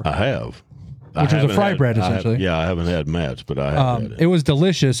before. I have. Which was a fry bread, essentially. I haven't had Matt's, but I have had it. It was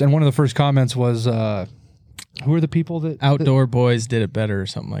delicious, and one of the first comments was, who are the people that... Outdoor boys did it better or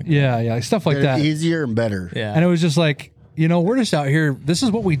something like that. Yeah, stuff like that. Easier and better. Yeah. And it was just like, we're just out here, this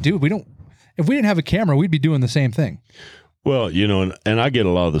is what we do. If we didn't have a camera, we'd be doing the same thing. Well, and I get a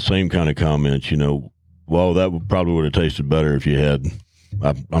lot of the same kind of comments, well, that probably would have tasted better if you had...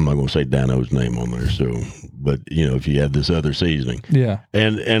 I'm not going to say Dano's name on there, but if you had this other seasoning,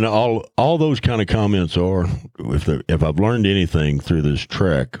 and all those kind of comments are, if I've learned anything through this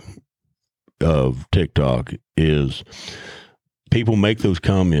trek of TikTok, is people make those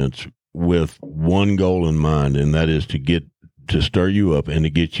comments with one goal in mind, and that is to stir you up and to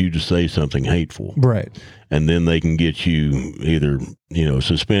get you to say something hateful, right? And then they can get you either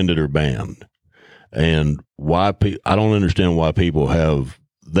suspended or banned. And why I don't understand why people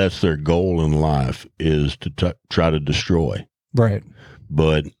that's their goal in life, is to try to destroy. Right.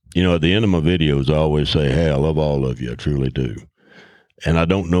 But, at the end of my videos, I always say, hey, I love all of you. I truly do. And I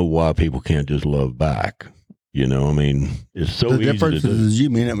don't know why people can't just love back. I mean, it's so easy to do. The difference is you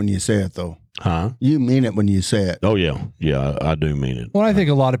mean it when you say it, though. Huh? You mean it when you say it. Oh, yeah. Yeah, I do mean it. Well, I think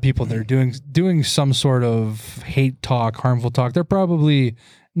a lot of people that are doing some sort of hate talk, harmful talk, they're probably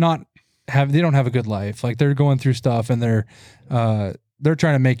not... they don't have a good life. Like, they're going through stuff, and they're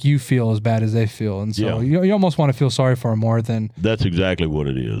trying to make you feel as bad as they feel. And so you almost want to feel sorry for them more than... That's exactly what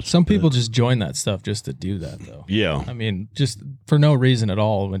it is. Some people just join that stuff just to do that, though. Yeah. I mean, just for no reason at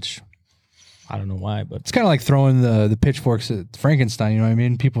all, which I don't know why, but... It's kind of like throwing the pitchforks at Frankenstein, you know what I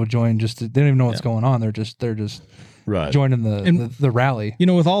mean? People join they don't even know what's going on. They're just right. joining the rally.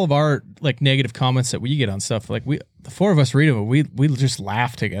 With all of our like negative comments that we get on stuff, like the four of us read them, we just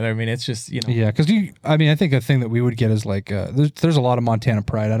laugh together. I mean, it's just Yeah, because I think a thing that we would get is like there's a lot of Montana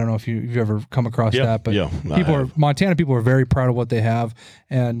pride. I don't know if you've ever come across that, but Montana people are very proud of what they have,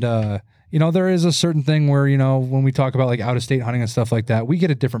 and there is a certain thing where when we talk about like out of state hunting and stuff like that, we get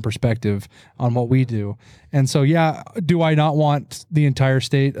a different perspective on what we do, and so do I not want the entire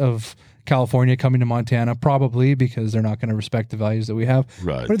state of California coming to Montana? Probably, because they're not going to respect the values that we have.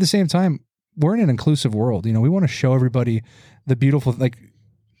 Right. But at the same time, we're in an inclusive world. We want to show everybody the beautiful, like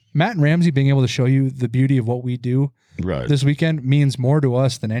Matt and Ramsey being able to show you the beauty of what we do this weekend means more to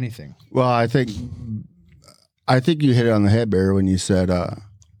us than anything. Well, I think you hit it on the head, Bear, when you said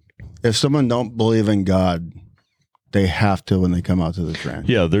if someone don't believe in God, they have to when they come out to this ranch.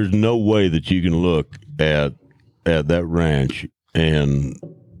 Yeah, there's no way that you can look at that ranch and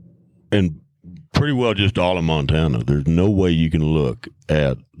pretty well just all of Montana. There's no way you can look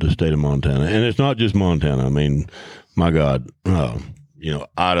at the state of Montana. And it's not just Montana. I mean, my God,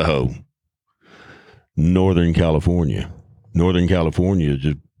 Idaho, Northern California. Northern California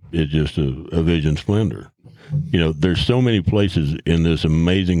is just a vision splendor. There's so many places in this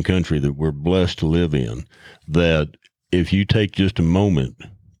amazing country that we're blessed to live in that if you take just a moment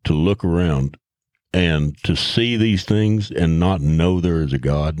to look around and to see these things and not know there is a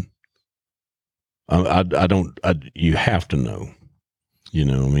God, you have to know,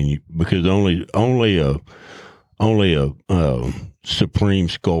 because only a supreme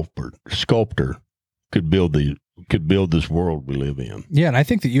sculptor could build this world we live in. Yeah. And I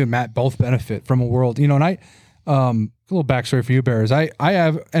think that you and Matt both benefit from a world, and I, a little backstory for you, Bear, is I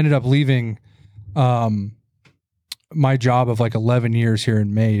have ended up leaving, my job of like 11 years here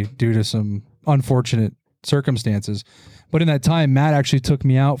in May due to some unfortunate circumstances. But in that time, Matt actually took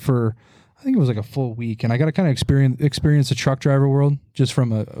me out for, I think it was like a full week, and I got to kind of experience the truck driver world just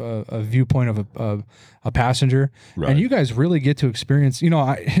from a viewpoint of a passenger. Right. And you guys really get to experience.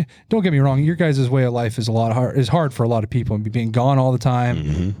 Don't get me wrong, your guys' way of life is hard for a lot of people, and being gone all the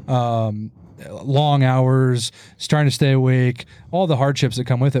time, long hours, trying to stay awake, all the hardships that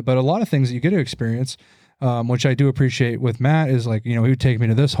come with it. But a lot of things that you get to experience. Which I do appreciate with Matt is like, he would take me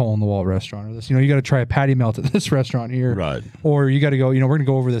to this hole in the wall restaurant or this, you got to try a patty melt at this restaurant here. Right. Or you got to go, we're going to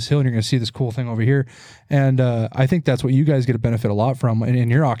go over this hill and you're going to see this cool thing over here. And I think that's what you guys get to benefit a lot from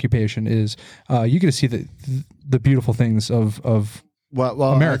in your occupation is you get to see the beautiful things of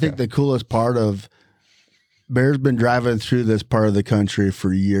America. I think the coolest part of Bear's been driving through this part of the country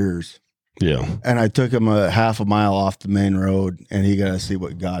for years. Yeah. And I took him a half a mile off the main road, and he got to see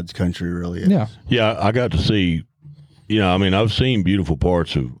what God's country really is. Yeah. Yeah, I got to see, I've seen beautiful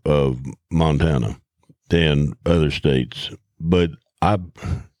parts of Montana and other states, but I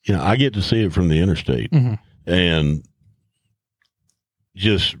get to see it from the interstate. Mm-hmm. And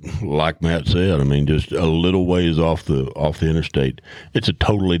just like Matt said, just a little ways off the interstate, it's a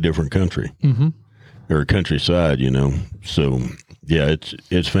totally different country. Mm-hmm. Or countryside, So yeah,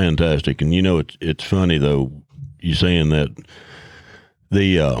 it's fantastic. And it's funny though, you saying that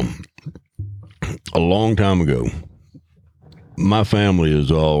a long time ago, my family is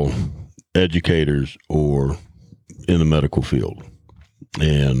all educators or in the medical field.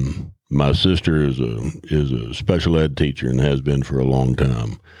 And my sister is a special ed teacher and has been for a long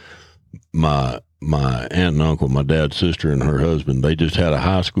time. My aunt and uncle, my dad's sister and her husband, they just had a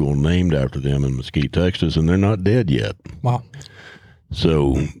high school named after them in Mesquite, Texas, and they're not dead yet. Wow.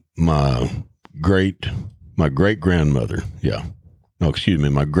 So my great-grandmother, my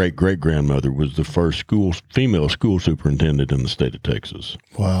great-great-grandmother was the first female school superintendent in the state of Texas.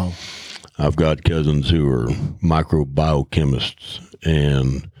 Wow. I've got cousins who are microbiochemists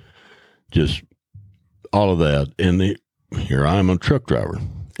and just all of that. And here I am, a truck driver.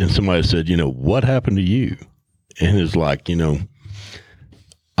 And somebody said, what happened to you? And it's like,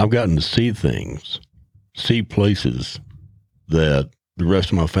 I've gotten to see things, see places that the rest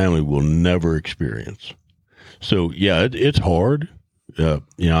of my family will never experience. So, yeah, it's hard. I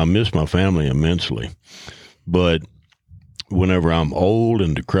miss my family immensely. But whenever I'm old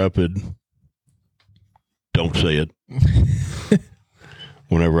and decrepit, don't say it.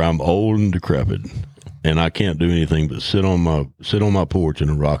 Whenever I'm old and decrepit, and I can't do anything but sit on my porch in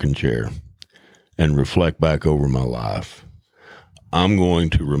a rocking chair and reflect back over my life, I'm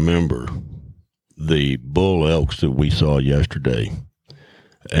going to remember the bull elks that we saw yesterday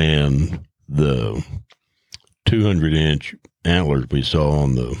and the 200-inch antlers we saw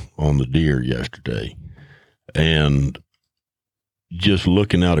on the deer yesterday, and just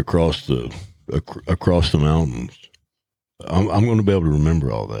looking out across the mountains. I'm going to be able to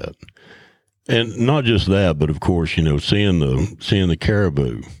remember all that. And not just that, but of course, seeing the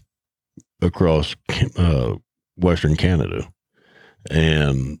caribou across Western Canada,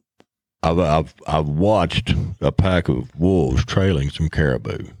 and I've watched a pack of wolves trailing some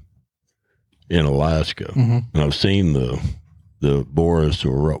caribou in Alaska, mm-hmm. and I've seen the Boris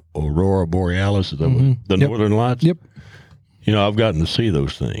or Aurora Borealis, mm-hmm. the Northern Lights. Yep. I've gotten to see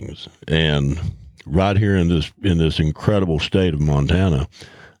those things, and right here in this incredible state of Montana,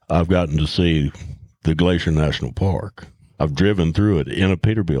 I've gotten to see the Glacier National Park. I've driven through it in a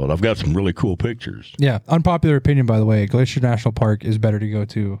Peterbilt. I've got some really cool pictures. Yeah. Unpopular opinion, by the way, Glacier National Park is better to go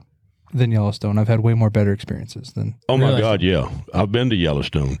to than Yellowstone. I've had way more better experiences than. Oh my God, yeah. I've been to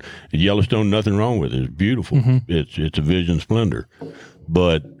Yellowstone. Yellowstone, nothing wrong with it. It's beautiful. It's a vision splendor.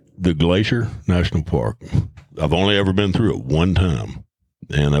 But the Glacier National Park, I've only ever been through it one time,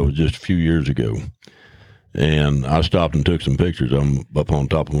 and that was just a few years ago. And I stopped and took some pictures. I'm up on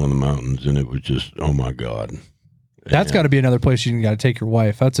top of one of the mountains, and it was just, oh my God. That's got to be another place you got to take your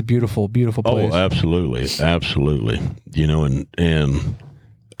wife. That's a beautiful, beautiful place. Oh, absolutely, absolutely. You know, and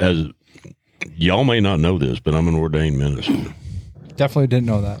as y'all may not know this, but I'm an ordained minister. Definitely didn't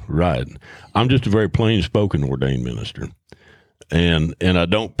know that. Right. I'm just a very plain spoken ordained minister. And I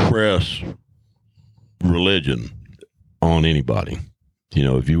don't press religion on anybody. You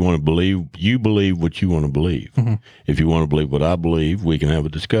know, if you want to believe, you believe what you want to believe. If you want to believe what I believe, we can have a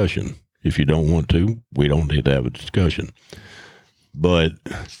discussion. If you don't want to, we don't need to have a discussion. But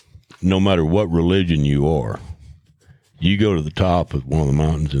no matter what religion you are, you go to the top of one of the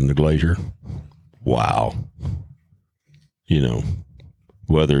mountains in the glacier, wow. You know,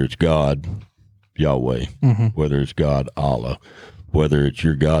 whether it's God, Yahweh, whether it's God, Allah, whether it's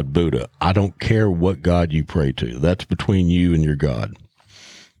your God, Buddha, I don't care what God you pray to. That's between you and your God.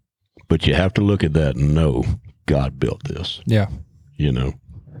 But you have to look at that and know God built this. Yeah. You know?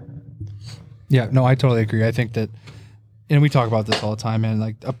 Yeah, no, I totally agree. I think that, and we talk about this all the time, man,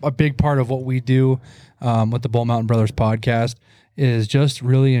 like a big part of what we do with the Bull Mountain Brothers podcast is just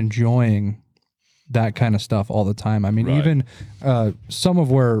really enjoying that kind of stuff all the time. I mean, even some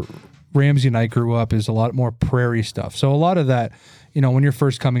of where Ramsey and I grew up is a lot more prairie stuff. So a lot of that, you know, when you're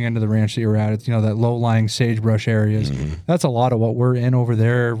first coming into the ranch that you're at, it's, you know, that low-lying sagebrush areas. That's a lot of what we're in over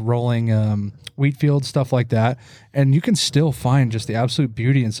there, rolling wheat fields, stuff like that. And you can still find just the absolute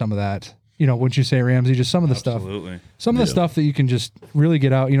beauty in some of that. You know, wouldn't you say, Ramsey? Just some of the stuff, some of the stuff that you can just really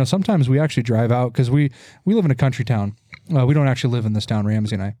get out. You know, sometimes we actually drive out because we live in a country town. We don't actually live in this town,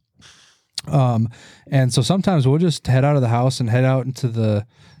 Ramsey and I. And so sometimes we'll just head out of the house and head out into the,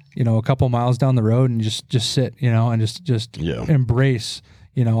 you know, a couple miles down the road and just sit, you know, and just embrace,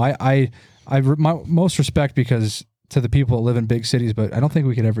 you know, I my most respect because to the people that live in big cities, but I don't think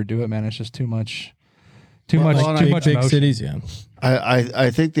we could ever do it, man. It's just too much big emotion. Cities. Yeah.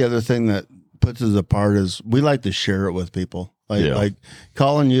 I think the other thing that puts us apart is we like to share it with people. Like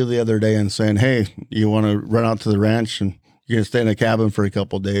calling you the other day and saying, hey, you want to run out to the ranch and you're going to stay in a cabin for a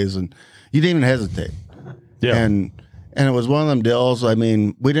couple of days, and you didn't even hesitate. Yeah. And it was one of them deals. I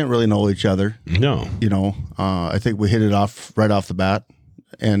mean, we didn't really know each other. No. You know, I think we hit it off right off the bat.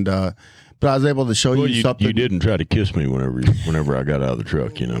 And, but I was able to show you something. You didn't try to kiss me whenever I got out of the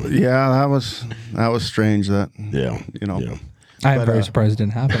truck, you know. Yeah, that was strange. You know. Yeah. I'm very surprised it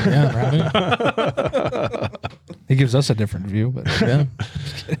didn't happen. Yeah, he gives us a different view, but yeah.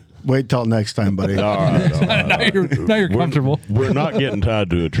 Wait till next time, buddy. All right. Now you're comfortable. We're not getting tied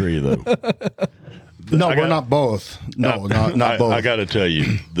to a tree, though. No, we're not both. No, not both. I got to tell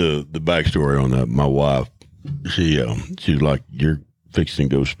you the backstory on that. My wife, she's like, you're fixing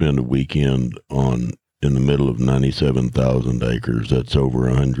to go spend a weekend in the middle of 97,000 acres. That's over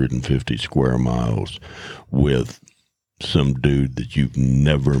 150 square miles with some dude that you've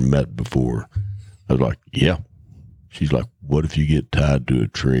never met before. I was like, yeah. She's like, what if you get tied to a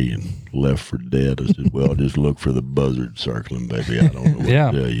tree and left for dead? I said, well, just look for the buzzard circling, baby. I don't know what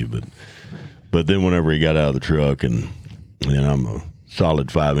to tell you. But then whenever he got out of the truck and I'm a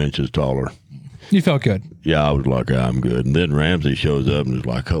solid 5 inches taller. You felt good. Yeah, I was like, I'm good. And then Ramsey shows up and is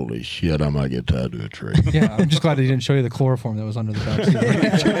like, holy shit, I might get tied to a tree. Yeah, I'm just glad he didn't show you the chloroform that was under the back.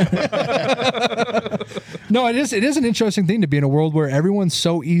 No, it is an interesting thing to be in a world where everyone's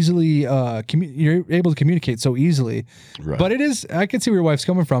so easily, you're able to communicate so easily. Right. But it is, I can see where your wife's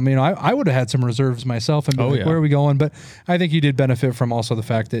coming from. You know, I would have had some reserves myself and be like, where are we going? But I think you did benefit from also the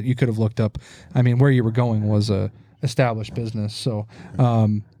fact that you could have looked up, I mean, where you were going was a established business. So,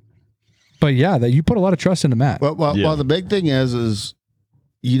 but yeah, that you put a lot of trust into Matt. Well, the big thing is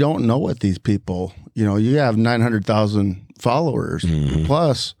you don't know what these people, you know, you have 900,000 followers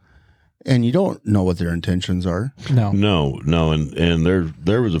plus, and you don't know what their intentions are. No. And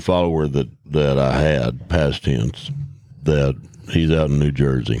there was a follower that I had, past tense, that he's out in New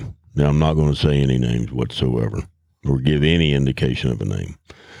Jersey. Now, I'm not going to say any names whatsoever or give any indication of a name,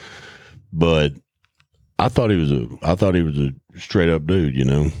 but I thought he was a straight up dude, you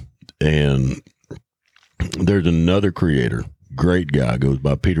know. And there's another creator, great guy, goes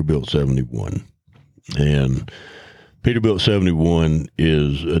by Peterbilt 71. And Peterbilt 71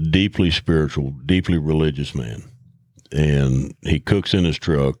 is a deeply spiritual, deeply religious man. And he cooks in his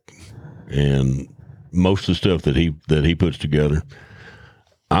truck. And most of the stuff that he puts together,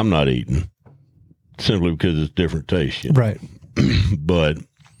 I'm not eating simply because it's different taste. You know? Right.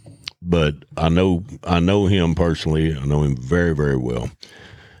 But I know him personally. I know him very, very well.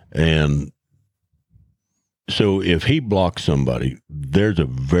 And so if he blocks somebody, there's a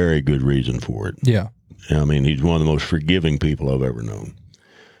very good reason for it. Yeah. I mean, he's one of the most forgiving people I've ever known.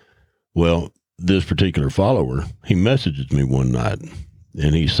 Well, this particular follower, he messages me one night,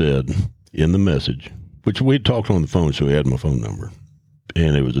 and he said in the message, which we talked on the phone, so he had my phone number,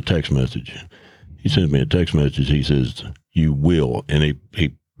 and it was a text message. He sent me a text message. He says, "You will," and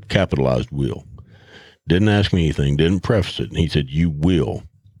he capitalized "will." Didn't ask me anything, didn't preface it. And he said, "You will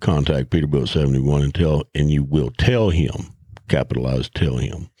contact Peterbilt 71 and you will tell him," capitalized, "tell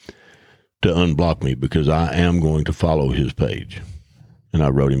him to unblock me because I am going to follow his page." And I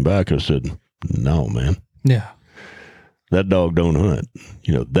wrote him back. I said, "No, man. Yeah. That dog don't hunt.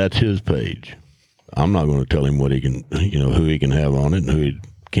 You know, that's his page. I'm not going to tell him what he can, who he can have on it and who he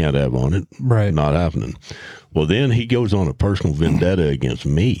can't have on it." Right. Not happening. Well, then he goes on a personal vendetta against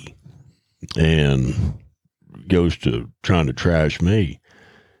me and goes to trying to trash me.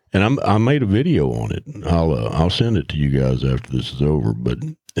 And I made a video on it. I'll send it to you guys after this is over. But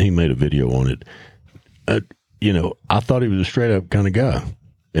he made a video on it. I thought he was a straight up kind of guy,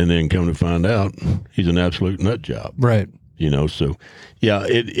 and then come to find out he's an absolute nut job. Right. So yeah,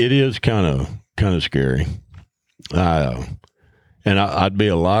 it is kind of scary. I'd be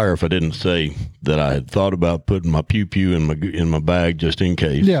a liar if I didn't say that I had thought about putting my pew in my bag just in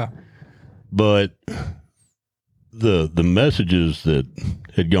case. Yeah. But the messages that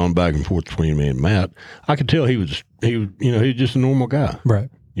had gone back and forth between me and Matt, I could tell he was just a normal guy. Right.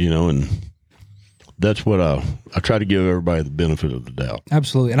 And that's what I try to give everybody the benefit of the doubt.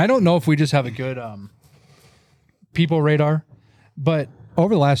 Absolutely. And I don't know if we just have a good people radar, but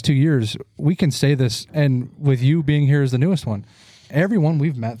over the last 2 years, we can say this, and with you being here as the newest one, everyone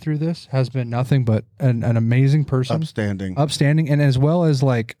we've met through this has been nothing but an amazing person. Upstanding, and as well as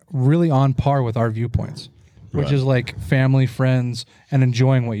like really on par with our viewpoints, which is like family, friends, and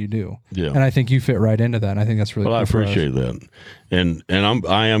enjoying what you do. Yeah. And I think you fit right into that. And I think that's really cool. I appreciate that. And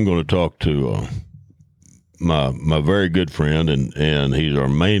I am going to talk to my very good friend, and he's our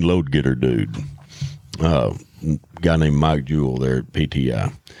main load getter dude, guy named Mike Jewell there at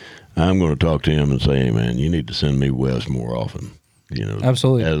PTI. I'm going to talk to him and say, "Hey man, you need to send me west more often.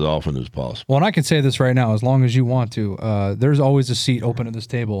 Absolutely, as often as possible." Well, and I can say this right now, as long as you want to, there's always a seat open at this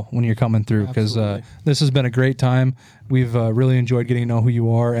table when you're coming through, because this has been a great time. We've really enjoyed getting to know who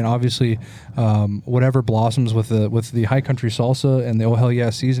you are, and obviously, whatever blossoms with the high country salsa and the Oh Hell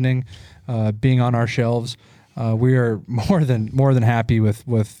Yeah seasoning being on our shelves. We are more than happy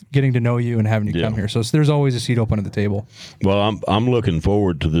with getting to know you and having you come here. So there's always a seat open at the table. Well, I'm looking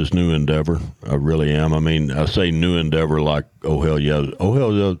forward to this new endeavor. I really am. I mean, I say new endeavor like Oh Hell Yeah. Oh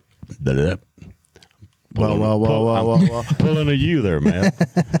Hell Yeah. Well. Pulling a you there, man.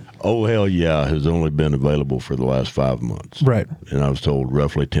 Oh Hell Yeah has only been available for the last 5 months. Right. And I was told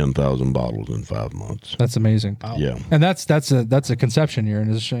roughly 10,000 bottles in 5 months. That's amazing. Wow. Yeah. And that's a conception here.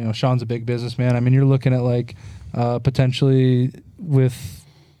 And Sean's a big businessman. I mean, you're looking at like potentially with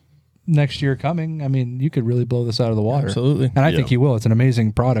next year coming, I mean, you could really blow this out of the water. Absolutely. And I think you will. It's an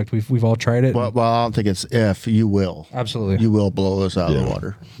amazing product. We've all tried it. Well, I don't think it's if. You will. Absolutely. You will blow this out of the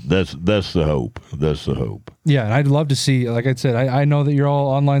water. That's the hope. That's the hope. Yeah, and I'd love to see, like I said, I know that you're all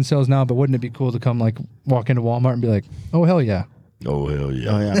online sales now, but wouldn't it be cool to come like walk into Walmart and be like, "Oh hell yeah." Oh hell yeah.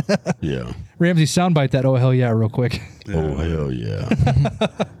 Oh yeah. Yeah. Ramsey, soundbite that "Oh hell yeah" real quick. Oh hell yeah.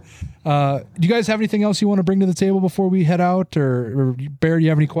 Do you guys have anything else you want to bring to the table before we head out? Or Bear, do you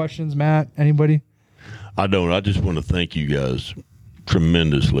have any questions? Matt, anybody? I don't. I just want to thank you guys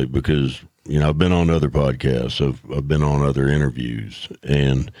tremendously because, I've been on other podcasts. I've been on other interviews,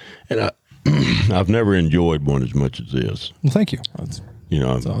 and I've never enjoyed one as much as this. Well, thank you. That's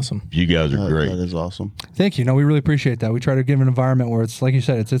awesome. You guys are great. That is awesome. Thank you. No, we really appreciate that. We try to give an environment where it's, like you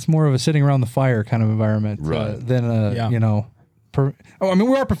said, it's more of a sitting around the fire kind of environment than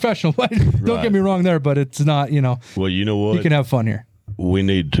we are professional. Don't get me wrong there, but it's not, Well, you know what? You can have fun here. We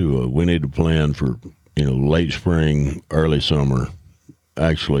need to plan for, late spring, early summer.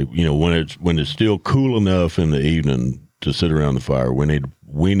 Actually, when it's still cool enough in the evening to sit around the fire,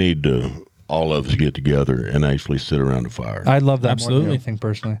 we need to all of us get together and actually sit around the fire. I'd love that Absolutely. more than anything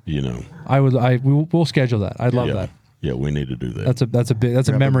personally. We'll schedule that. I'd love that. Yeah, we need to do that. That's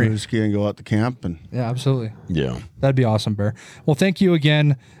a memory. Ski and go out to camp and yeah, absolutely. Yeah, that'd be awesome, Bear. Well, thank you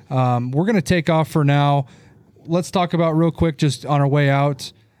again. We're gonna take off for now. Let's talk about real quick, just on our way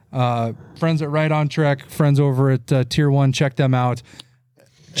out. Friends at Right on Trek, friends over at Tier 1, check them out.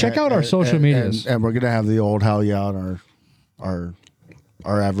 check out our social medias. And we're going to have the old Hell Yeah on our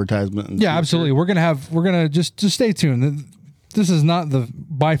advertisement. Yeah, absolutely. We're going to just stay tuned. This is not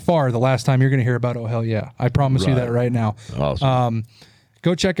by far the last time you're going to hear about Oh Hell Yeah. I promise you that right now. Awesome.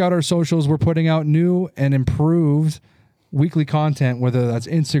 Go check out our socials. We're putting out new and improved weekly content, whether that's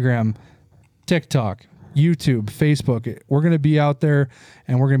Instagram, TikTok, YouTube, Facebook. We're going to be out there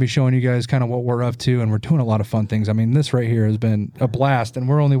and we're going to be showing you guys kind of what we're up to, and we're doing a lot of fun things. I mean, this right here has been a blast, and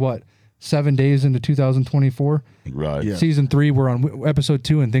we're only 7 days into 2024. Right. Yeah. Season 3, we're on episode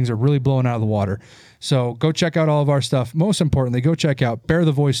 2, and things are really blowing out of the water. So go check out all of our stuff. Most importantly, go check out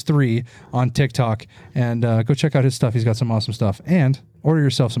Bearthevoice 3 on TikTok, and go check out his stuff. He's got some awesome stuff. And order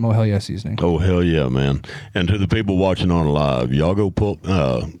yourself some Oh Hell Yeah seasoning. Oh hell yeah, man! And to the people watching on live, y'all go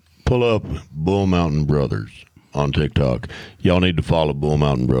pull up Bull Mountain Brothers on TikTok. Y'all need to follow Bull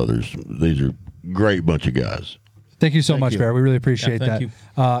Mountain Brothers. These are great bunch of guys. Thank you so much, Bear. We really appreciate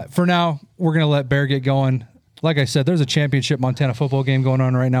that. For now, we're going to let Bear get going. Like I said, there's a championship Montana football game going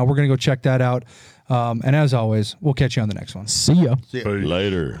on right now. We're going to go check that out. And as always, we'll catch you on the next one. See ya.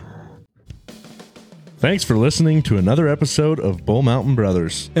 Later. Thanks for listening to another episode of Bull Mountain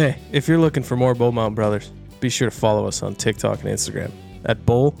Brothers. Hey, if you're looking for more Bull Mountain Brothers, be sure to follow us on TikTok and Instagram at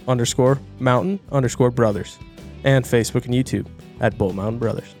Bull_Mountain_Brothers and Facebook and YouTube at Bull Mountain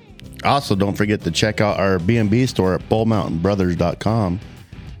Brothers. Also, don't forget to check out our B&B store at bullmountainbrothers.com,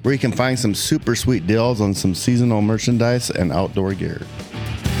 where you can find some super sweet deals on some seasonal merchandise and outdoor gear.